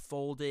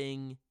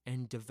unfolding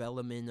and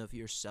development of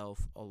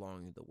yourself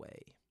along the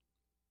way.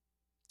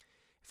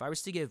 If I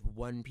was to give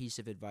one piece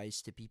of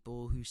advice to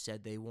people who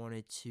said they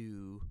wanted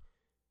to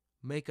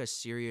make a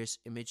serious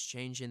image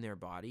change in their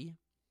body,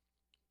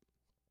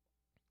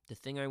 the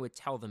thing I would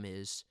tell them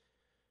is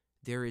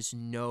there is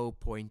no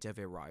point of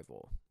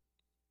arrival.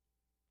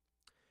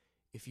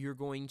 If you're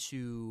going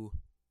to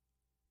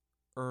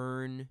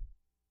earn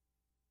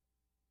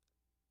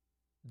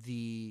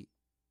the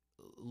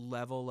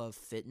level of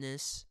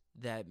fitness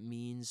that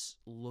means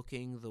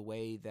looking the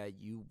way that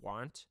you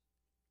want,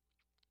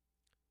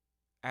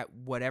 at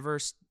whatever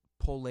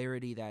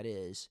polarity that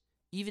is,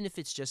 even if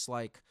it's just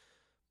like,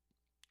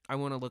 I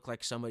want to look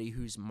like somebody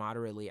who's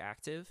moderately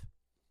active,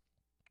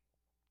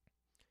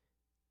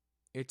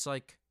 it's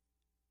like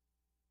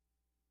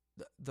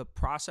the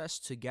process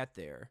to get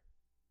there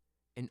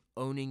and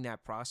owning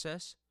that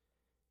process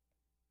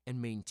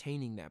and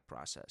maintaining that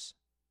process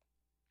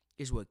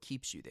is what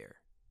keeps you there.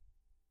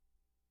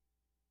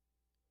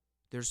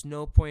 There's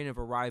no point of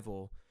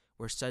arrival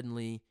where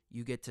suddenly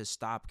you get to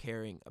stop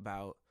caring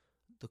about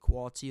the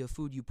quality of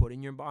food you put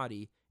in your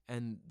body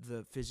and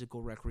the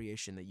physical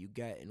recreation that you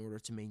get in order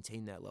to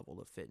maintain that level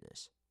of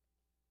fitness.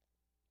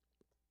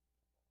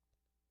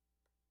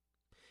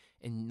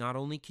 And not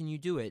only can you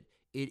do it,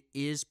 it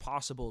is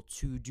possible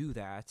to do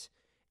that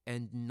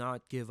and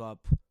not give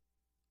up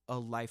a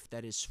life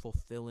that is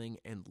fulfilling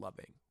and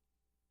loving.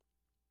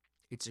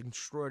 It's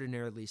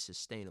extraordinarily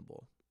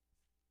sustainable.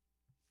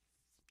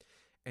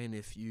 And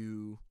if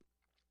you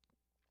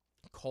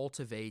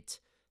cultivate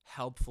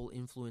helpful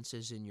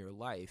influences in your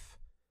life,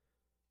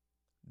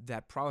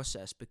 that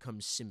process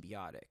becomes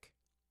symbiotic.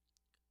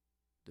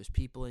 Those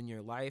people in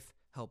your life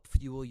help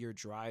fuel your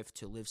drive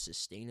to live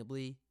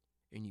sustainably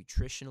and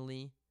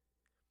nutritionally.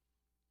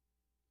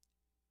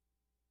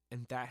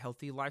 And that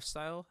healthy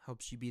lifestyle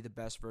helps you be the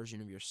best version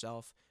of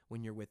yourself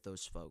when you're with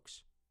those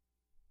folks.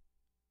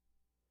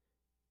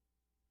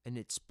 And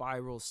it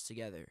spirals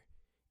together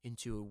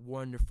into a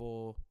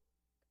wonderful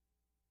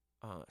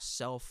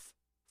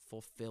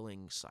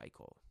self-fulfilling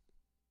cycle.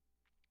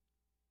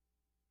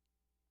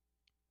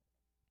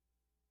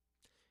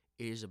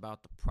 It is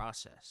about the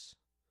process,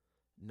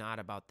 not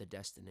about the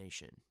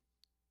destination.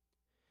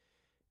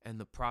 And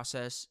the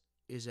process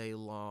is a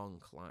long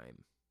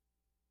climb.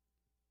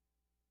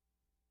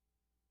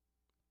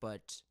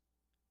 But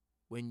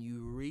when you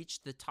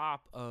reach the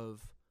top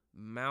of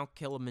Mount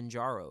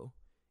Kilimanjaro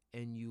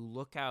and you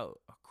look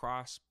out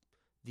across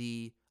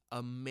the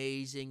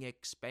amazing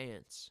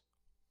expanse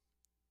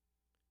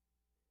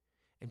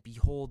and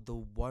behold the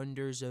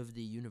wonders of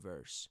the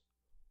universe,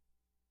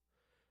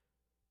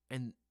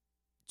 and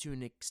to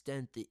an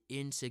extent the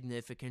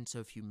insignificance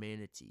of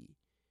humanity,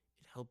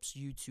 it helps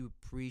you to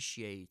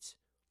appreciate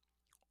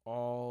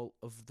all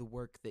of the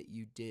work that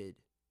you did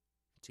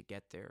to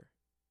get there.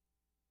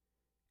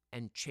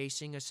 And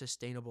chasing a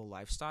sustainable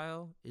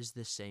lifestyle is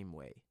the same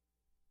way.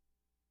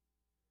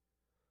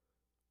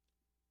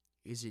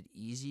 Is it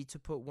easy to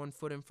put one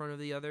foot in front of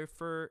the other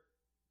for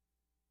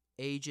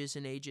ages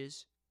and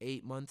ages?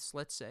 8 months,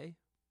 let's say?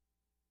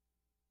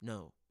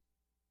 No.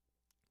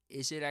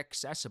 Is it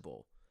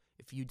accessible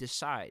if you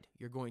decide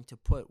you're going to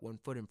put one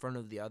foot in front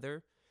of the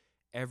other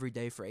every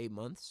day for 8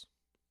 months?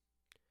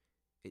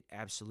 It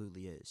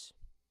absolutely is.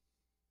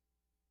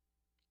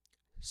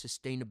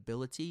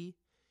 Sustainability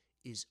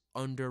is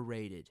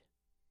underrated.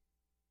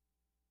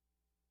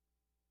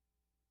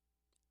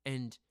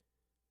 And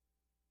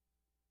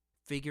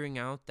figuring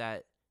out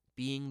that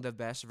being the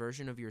best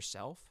version of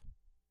yourself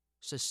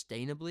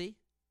sustainably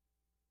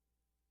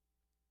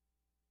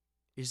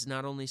is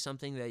not only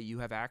something that you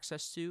have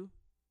access to,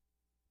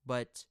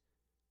 but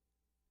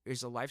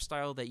is a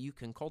lifestyle that you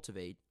can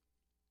cultivate,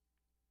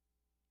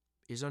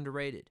 is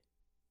underrated.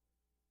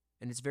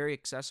 And it's very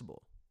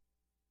accessible.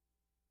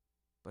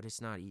 But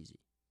it's not easy.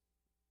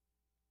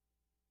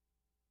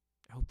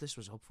 I hope this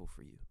was helpful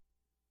for you.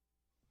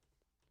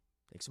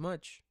 Thanks so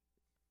much.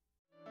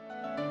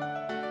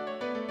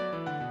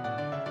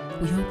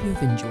 We hope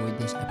you've enjoyed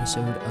this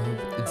episode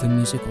of The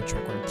Musical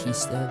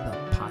Trequartista,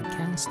 the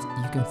podcast.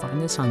 You can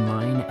find us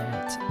online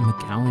at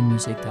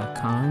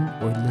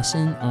mcgowanmusic.com or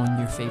listen on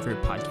your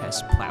favorite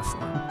podcast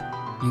platform.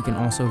 You can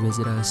also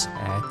visit us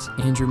at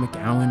Andrew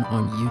McGowan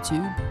on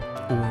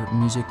YouTube or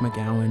Music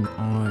McGowan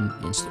on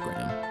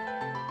Instagram.